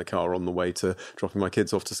song in the car on the way to dropping my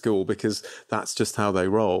kids off to school because that's just how they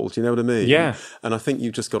roll. Do you know what I mean? Yeah. And I think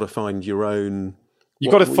you've just got to find your own...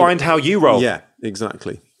 You've got to find how you roll. Yeah,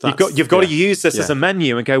 exactly. You've got to use this as a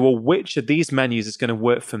menu and go, well, which of these menus is going to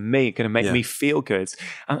work for me, going to make me feel good?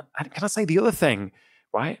 And can I say the other thing,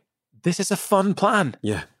 right? This is a fun plan.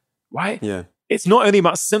 Yeah. Right? Yeah. It's not only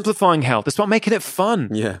about simplifying health, it's about making it fun.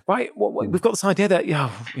 Yeah. Right? We've got this idea that,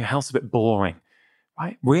 health's a bit boring.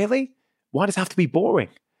 Right? Really? Why does it have to be boring?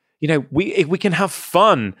 We can have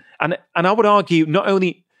fun. And I would argue not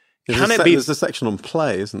only can it be... There's a section on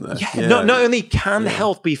play, isn't there? Yeah. Not only can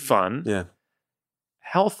health be fun,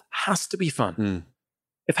 health has to be fun.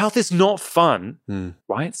 If health is not fun,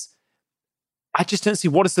 right? I just don't see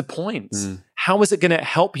what is the point. How is it going to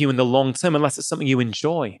help you in the long term unless it's something you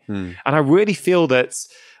enjoy? And I really feel that,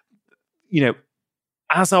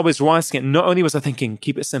 as I was writing it, not only was I thinking,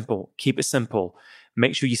 keep it simple,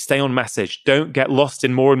 make sure you stay on message, don't get lost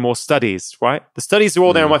in more and more studies, right? The studies are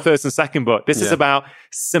all there in my first and second book. This is about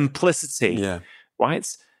simplicity,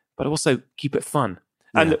 right? But also keep it fun.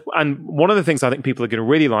 And one of the things I think people are going to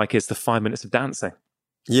really like is the 5 minutes of dancing.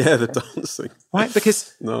 Yeah, the dancing. Right?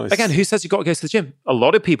 Because, again, who says you've got to go to the gym? A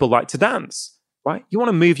lot of people like to dance, right? You want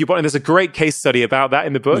to move your body. And there's a great case study about that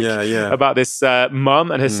in the book, about this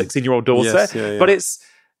mum and her 16-year-old daughter. Yes, but it's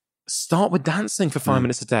start with dancing for 5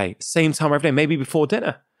 minutes a day, same time every day, maybe before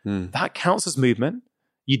dinner. That counts as movement.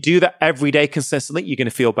 You do that every day consistently, you're going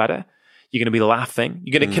to feel better. You're going to be laughing.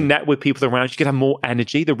 You're going to connect with people around you. You're going to have more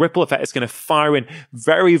energy. The ripple effect is going to fire in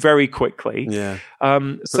very, very quickly. Yeah.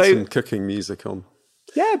 Put some cooking music on.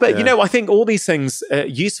 Yeah, but I think all these things are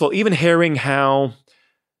useful. Even hearing how,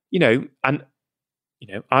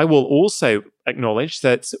 I will also acknowledge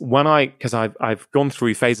that because I've gone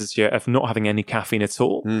through phases here of not having any caffeine at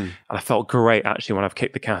all, and I felt great actually when I've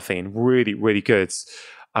kicked the caffeine, really, really good.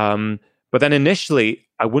 But then initially,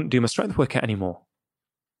 I wouldn't do my strength workout anymore.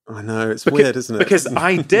 I know, it's weird, isn't it? Because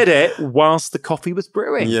I did it whilst the coffee was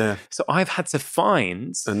brewing. Yeah. So I've had to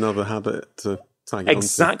find another habit to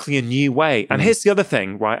exactly a new way. And here's the other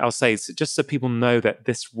thing, right? I'll say, just so people know that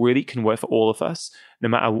this really can work for all of us, no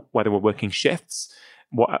matter whether we're working shifts,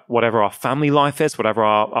 whatever our family life is, whatever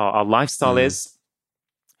our lifestyle is.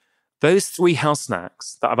 Those 3 health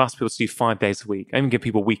snacks that I've asked people to do 5 days a week, I even give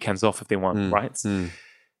people weekends off if they want, right?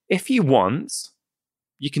 If you want,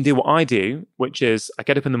 you can do what I do, which is I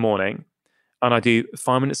get up in the morning and I do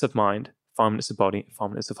 5 minutes of mind, 5 minutes of body, 5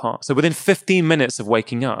 minutes of heart. So within 15 minutes of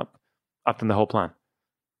waking up, I've done the whole plan.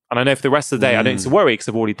 And I know for the rest of the day, I don't need to worry because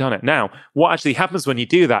I've already done it. Now, what actually happens when you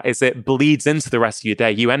do that is it bleeds into the rest of your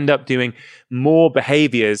day. You end up doing more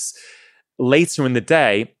behaviors later in the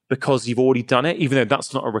day because you've already done it, even though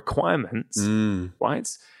that's not a requirement, right?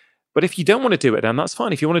 But if you don't want to do it, then that's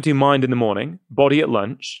fine. If you want to do mind in the morning, body at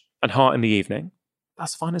lunch, and heart in the evening,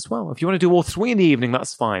 that's fine as well. If you want to do all 3 in the evening,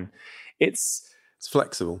 that's fine. It's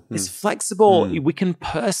flexible. It's flexible. We can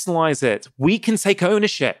personalize it. We can take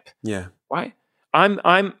ownership. Yeah. Right?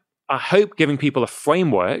 I hope giving people a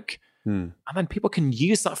framework, and then people can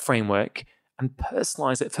use that framework and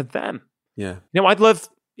personalize it for them. Yeah. I'd love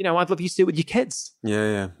you to do it with your kids.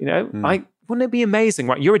 Yeah, yeah. Wouldn't it be amazing,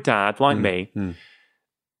 right? You're a dad like me.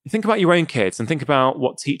 You think about your own kids and think about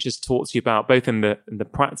what teachers taught you about, both in the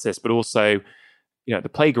practice, but also, at the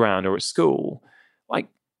playground or at school. Like,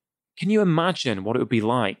 can you imagine what it would be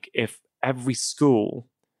like if every school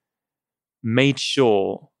made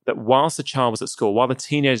sure that whilst the child was at school, while the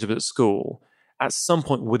teenager was at school, at some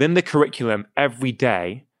point within the curriculum every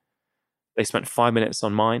day, they spent 5 minutes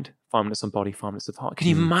on mind, 5 minutes on body, 5 minutes of heart. Can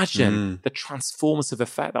you imagine the transformative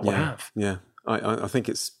effect that would have? Yeah, I think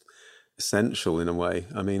it's essential in a way.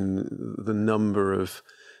 I mean, the number of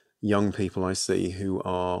young people I see who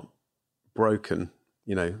are broken,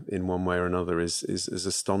 in one way or another is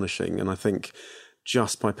astonishing. And I think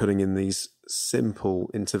just by putting in these simple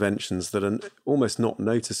interventions that are almost not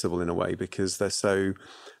noticeable in a way because they're so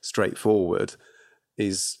straightforward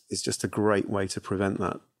is just a great way to prevent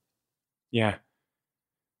that. Yeah.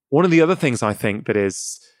 One of the other things I think that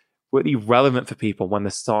is really relevant for people when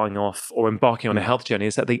they're starting off or embarking on a health journey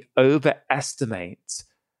is that they overestimate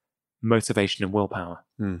motivation and willpower.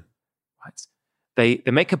 Right? They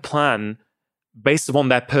make a plan based upon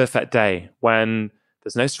their perfect day when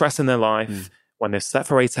there's no stress in their life, when they've slept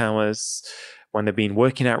for 8 hours, when they've been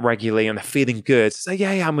working out regularly and they're feeling good. Say,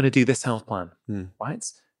 yeah, I'm going to do this health plan, right?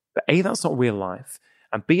 But A, that's not real life.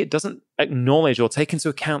 And B, it doesn't acknowledge or take into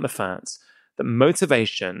account the fact that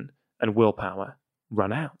motivation and willpower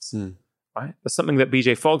run out, right? That's something that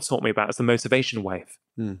BJ Fogg taught me about as the motivation wave,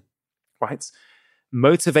 right?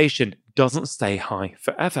 Motivation doesn't stay high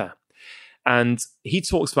forever. And he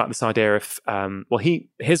talks about this idea of,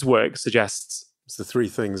 his work suggests... It's the 3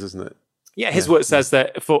 things, isn't it? Yeah, his work says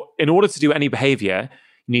that in order to do any behavior,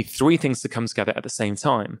 you need 3 things to come together at the same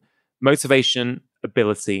time: motivation,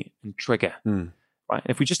 ability, and trigger. Right? And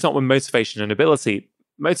if we just start with motivation and ability,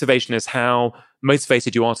 motivation is how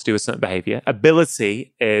motivated you are to do a certain behavior.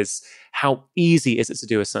 Ability is how easy is it to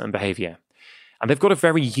do a certain behavior. And they've got a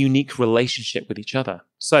very unique relationship with each other.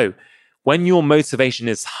 So when your motivation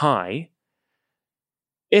is high,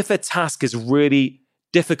 if a task is really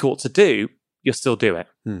difficult to do, you'll still do it.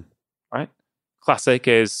 Right? Classic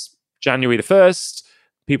is January the 1st,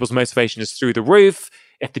 people's motivation is through the roof.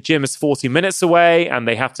 If the gym is 40 minutes away and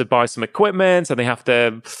they have to buy some equipment and they have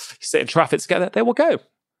to sit in traffic together, they will go,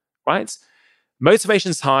 right?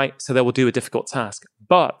 Motivation's high, so they will do a difficult task.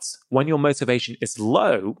 But when your motivation is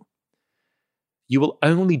low, you will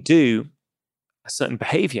only do a certain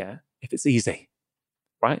behavior if it's easy,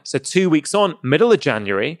 right? So 2 weeks on, middle of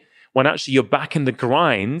January, when actually you're back in the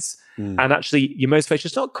grind and actually your motivation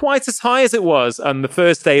is not quite as high as it was on the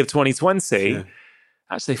first day of 2020,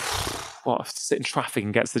 actually, I have to sit in traffic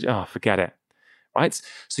and get to forget it, right?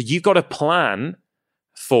 So you've got a plan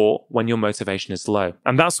for when your motivation is low.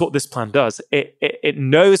 And that's what this plan does. It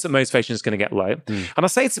knows that motivation is going to get low. And I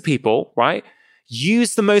say to people, right,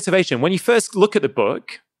 use the motivation. When you first look at the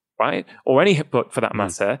book, right, or any book for that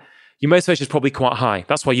matter, your motivation is probably quite high.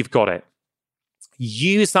 That's why you've got it.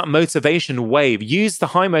 Use that motivation wave. Use the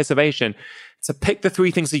high motivation to pick the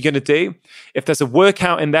 3 things that you're going to do. If there's a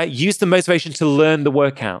workout in there, use the motivation to learn the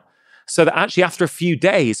workout. So that actually after a few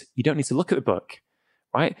days, you don't need to look at the book,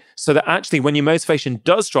 right? So that actually when your motivation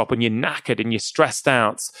does drop and you're knackered and you're stressed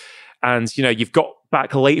out and, you've got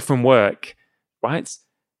back late from work, right?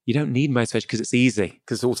 You don't need motivation because it's easy.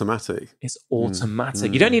 Because it's automatic. It's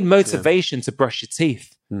automatic. You don't need motivation to brush your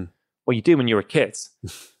teeth. Well, you do when you're a kid,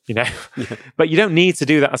 but you don't need to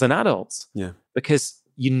do that as an adult because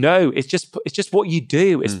it's just what you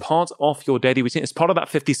do. It's part of your daily routine. It's part of that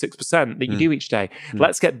 56% that you do each day.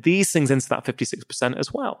 Let's get these things into that 56%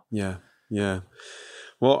 as well. Yeah.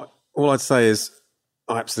 Well, all I'd say is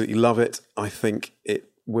I absolutely love it. I think it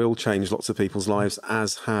will change lots of people's lives,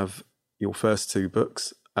 as have your first 2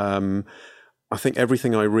 books. I think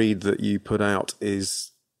everything I read that you put out is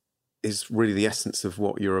really the essence of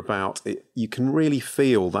what you're about. You can really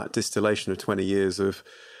feel that distillation of 20 years of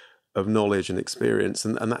knowledge and experience.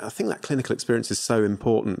 And I think that clinical experience is so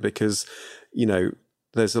important because,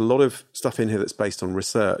 there's a lot of stuff in here that's based on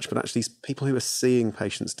research, but actually people who are seeing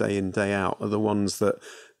patients day in, day out are the ones that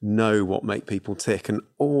know what make people tick. And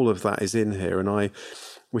all of that is in here. And I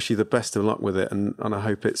wish you the best of luck with it. And I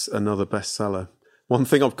hope it's another bestseller. One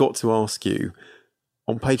thing I've got to ask you,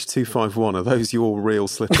 on page 251, are those your real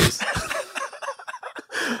slippers?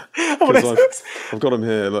 I've got them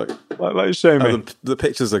here. Look, show me. The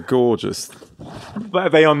pictures are gorgeous. But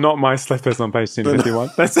they are not my slippers on page 251.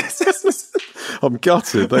 I'm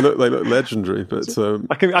gutted. They look legendary, but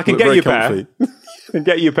I can get you a pair. I can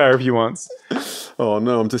get you a pair if you want. Oh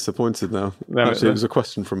no, I'm disappointed now. Actually, it was a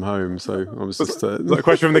question from home, so I was just. Was that a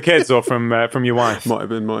question from the kids or from your wife? Might have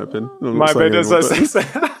been. Might have been.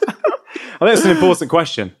 I think it's an important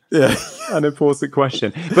question. Yeah. An important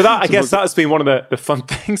question. But I guess that's been one of the fun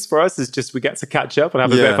things for us is just we get to catch up and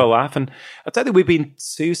have a bit of a laugh. And I don't think we've been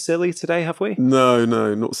too silly today, have we? No,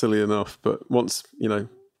 not silly enough. But once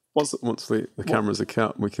the cameras are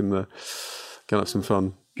cut, we can go and have some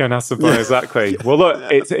fun. Go and have some fun, exactly. Well, look,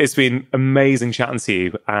 it's been amazing chatting to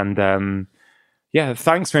you. And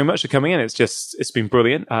thanks very much for coming in. It's been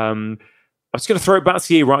brilliant. I'm just going to throw it back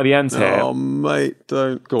to you right at the end here. Oh, mate,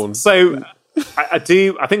 don't. Go on. So I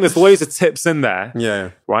think there's loads of tips in there.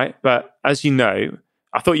 Yeah. Right? But as you know,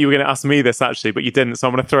 I thought you were going to ask me this actually, but you didn't. So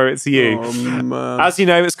I'm going to throw it to you. Oh, man. As you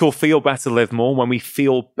know, it's called Feel Better, Live More. When we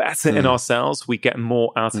feel better in ourselves, we get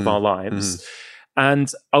more out of our lives.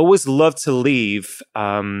 And I always love to leave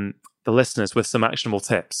the listeners with some actionable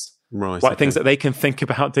tips. Right. Like things that they can think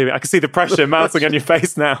about doing. I can see the pressure mounting on your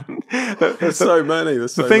face now. There's so many. The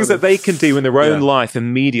things that they can do in their own life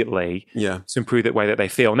immediately to improve the way that they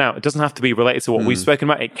feel. Now, it doesn't have to be related to what we've spoken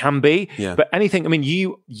about. It can be. Yeah. But anything, I mean,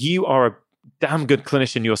 you are a damn good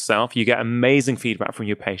clinician yourself. You get amazing feedback from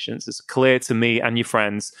your patients. It's clear to me and your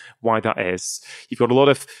friends why that is. You've got a lot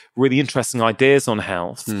of really interesting ideas on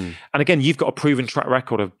health. And again, you've got a proven track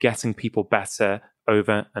record of getting people better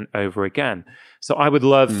over and over again. So I would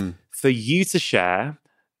love for you to share,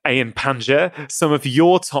 Ian Panja, some of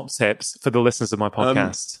your top tips for the listeners of my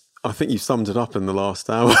podcast. I think you summed it up in the last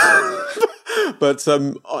hour. But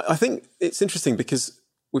I think it's interesting because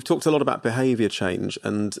we've talked a lot about behaviour change,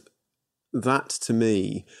 and that to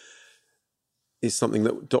me is something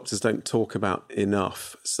that doctors don't talk about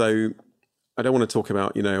enough. So I don't want to talk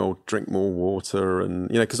about, drink more water and,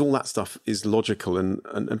 because all that stuff is logical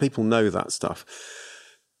and people know that stuff.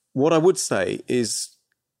 What I would say is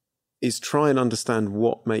try and understand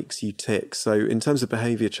what makes you tick. So in terms of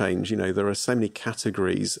behaviour change, there are so many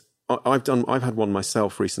categories. I've had one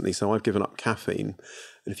myself recently, so I've given up caffeine.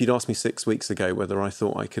 And if you'd asked me 6 weeks ago whether I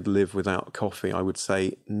thought I could live without coffee, I would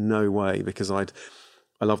say no way, because I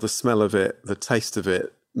love the smell of it, the taste of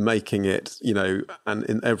it, making it, and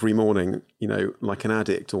in every morning, like an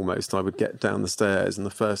addict almost, I would get down the stairs and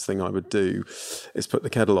the first thing I would do is put the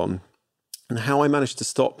kettle on. And how I managed to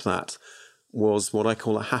stop that was what I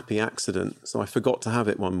call a happy accident. So I forgot to have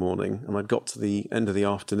it one morning, and I'd got to the end of the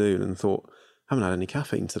afternoon and thought, I haven't had any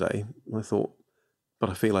caffeine today. And I thought, but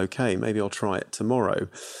I feel okay. Maybe I'll try it tomorrow.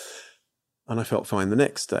 And I felt fine the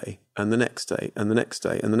next day, and the next day, and the next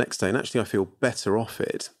day, and the next day. And actually, I feel better off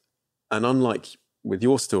it. And unlike with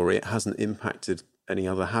your story, it hasn't impacted any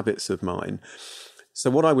other habits of mine. So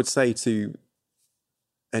what I would say to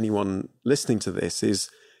anyone listening to this is,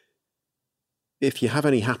 if you have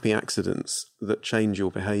any happy accidents that change your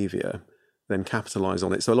behaviour, then capitalise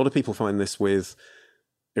on it. So a lot of people find this with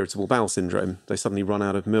irritable bowel syndrome. They suddenly run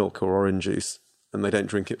out of milk or orange juice and they don't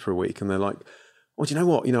drink it for a week. And they're like, oh, do you know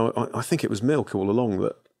what? I think it was milk all along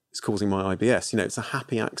that is causing my IBS. It's a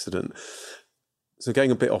happy accident. So going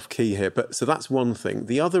a bit off key here, but so that's one thing.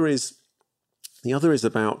 The other is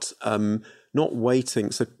about not waiting.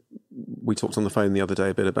 So we talked on the phone the other day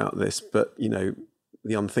a bit about this, but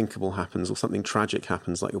the unthinkable happens or something tragic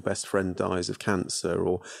happens, like your best friend dies of cancer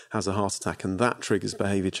or has a heart attack, and that triggers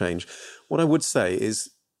behaviour change. What I would say is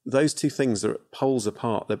those two things are poles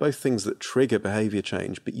apart. They're both things that trigger behaviour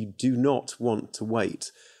change, but you do not want to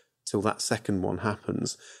wait till that second one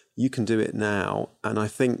happens. You can do it now. And I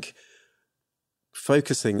think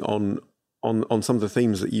focusing on some of the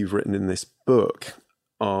themes that you've written in this book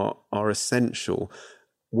are essential.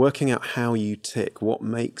 Working out how you tick, what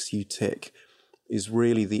makes you tick, is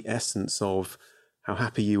really the essence of how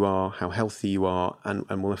happy you are, how healthy you are,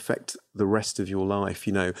 and will affect the rest of your life.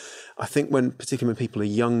 I think particularly when people are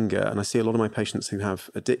younger, and I see a lot of my patients who have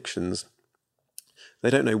addictions, they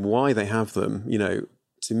don't know why they have them.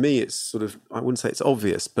 To me, it's sort of, I wouldn't say it's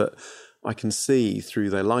obvious, but I can see through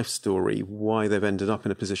their life story why they've ended up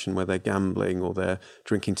in a position where they're gambling or they're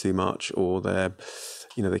drinking too much or they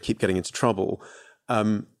keep getting into trouble.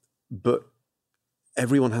 But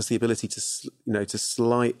everyone has the ability to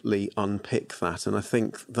slightly unpick that. And I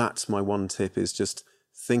think that's my one tip, is just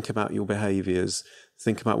think about your behaviours,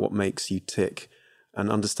 think about what makes you tick, and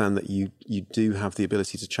understand that you do have the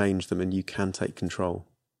ability to change them and you can take control.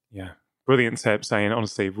 Yeah. Brilliant tips, Ian.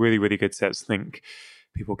 Honestly, really, really good tips. I think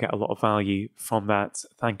people get a lot of value from that.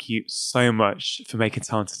 Thank you so much for making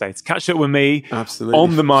time today to catch up with me. Absolutely.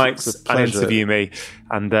 On the mics and interview me.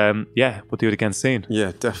 And we'll do it again soon.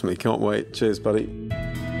 Yeah, definitely. Can't wait. Cheers, buddy.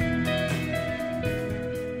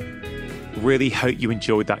 Really hope you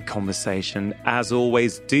enjoyed that conversation. As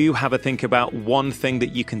always, do have a think about one thing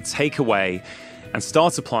that you can take away and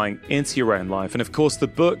start applying into your own life. And of course, the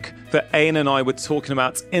book that Ian and I were talking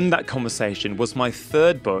about in that conversation was my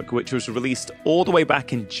third book, which was released all the way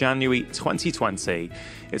back in January 2020.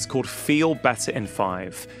 It's called Feel Better in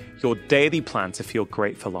 5, Your Daily Plan to Feel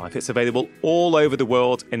Great for Life. It's available all over the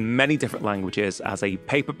world in many different languages as a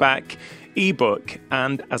paperback, ebook,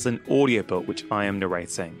 and as an audiobook, which I am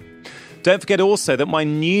narrating. Don't forget also that my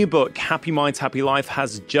new book, Happy Mind, Happy Life,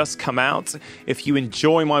 has just come out. If you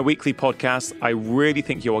enjoy my weekly podcast, I really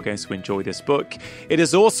think you are going to enjoy this book. It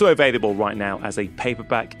is also available right now as a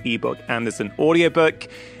paperback, ebook, and as an audiobook.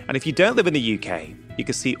 And if you don't live in the UK, you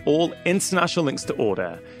can see all international links to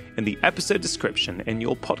order in the episode description in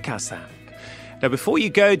your podcast app. Now, before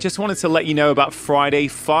you go, just wanted to let you know about Friday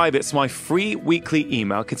 5. It's my free weekly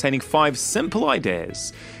email containing 5 simple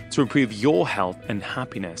ideas to improve your health and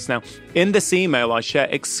happiness. Now, in this email, I share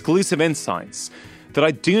exclusive insights that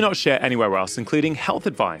I do not share anywhere else, including health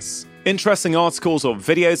advice, interesting articles or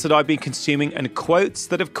videos that I've been consuming, and quotes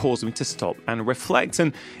that have caused me to stop and reflect.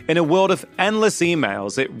 And in a world of endless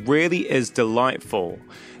emails, it really is delightful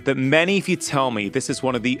that many of you tell me this is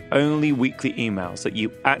one of the only weekly emails that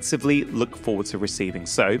you actively look forward to receiving.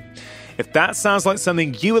 So if that sounds like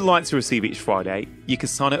something you would like to receive each Friday, you can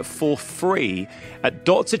sign up for free at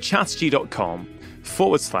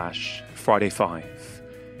drchatterjee.com/Friday5.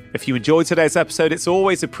 If you enjoyed today's episode, it's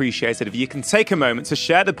always appreciated if you can take a moment to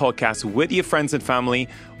share the podcast with your friends and family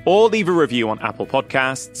or leave a review on Apple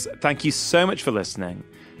Podcasts. Thank you so much for listening.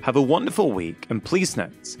 Have a wonderful week, and please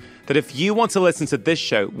note that if you want to listen to this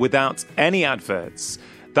show without any adverts,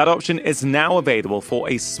 that option is now available for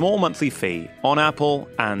a small monthly fee on Apple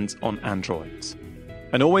and on Android.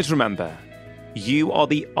 And always remember, you are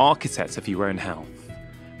the architect of your own health.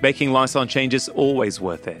 Making lifestyle changes is always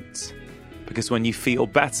worth it, because when you feel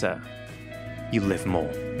better, you live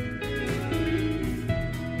more.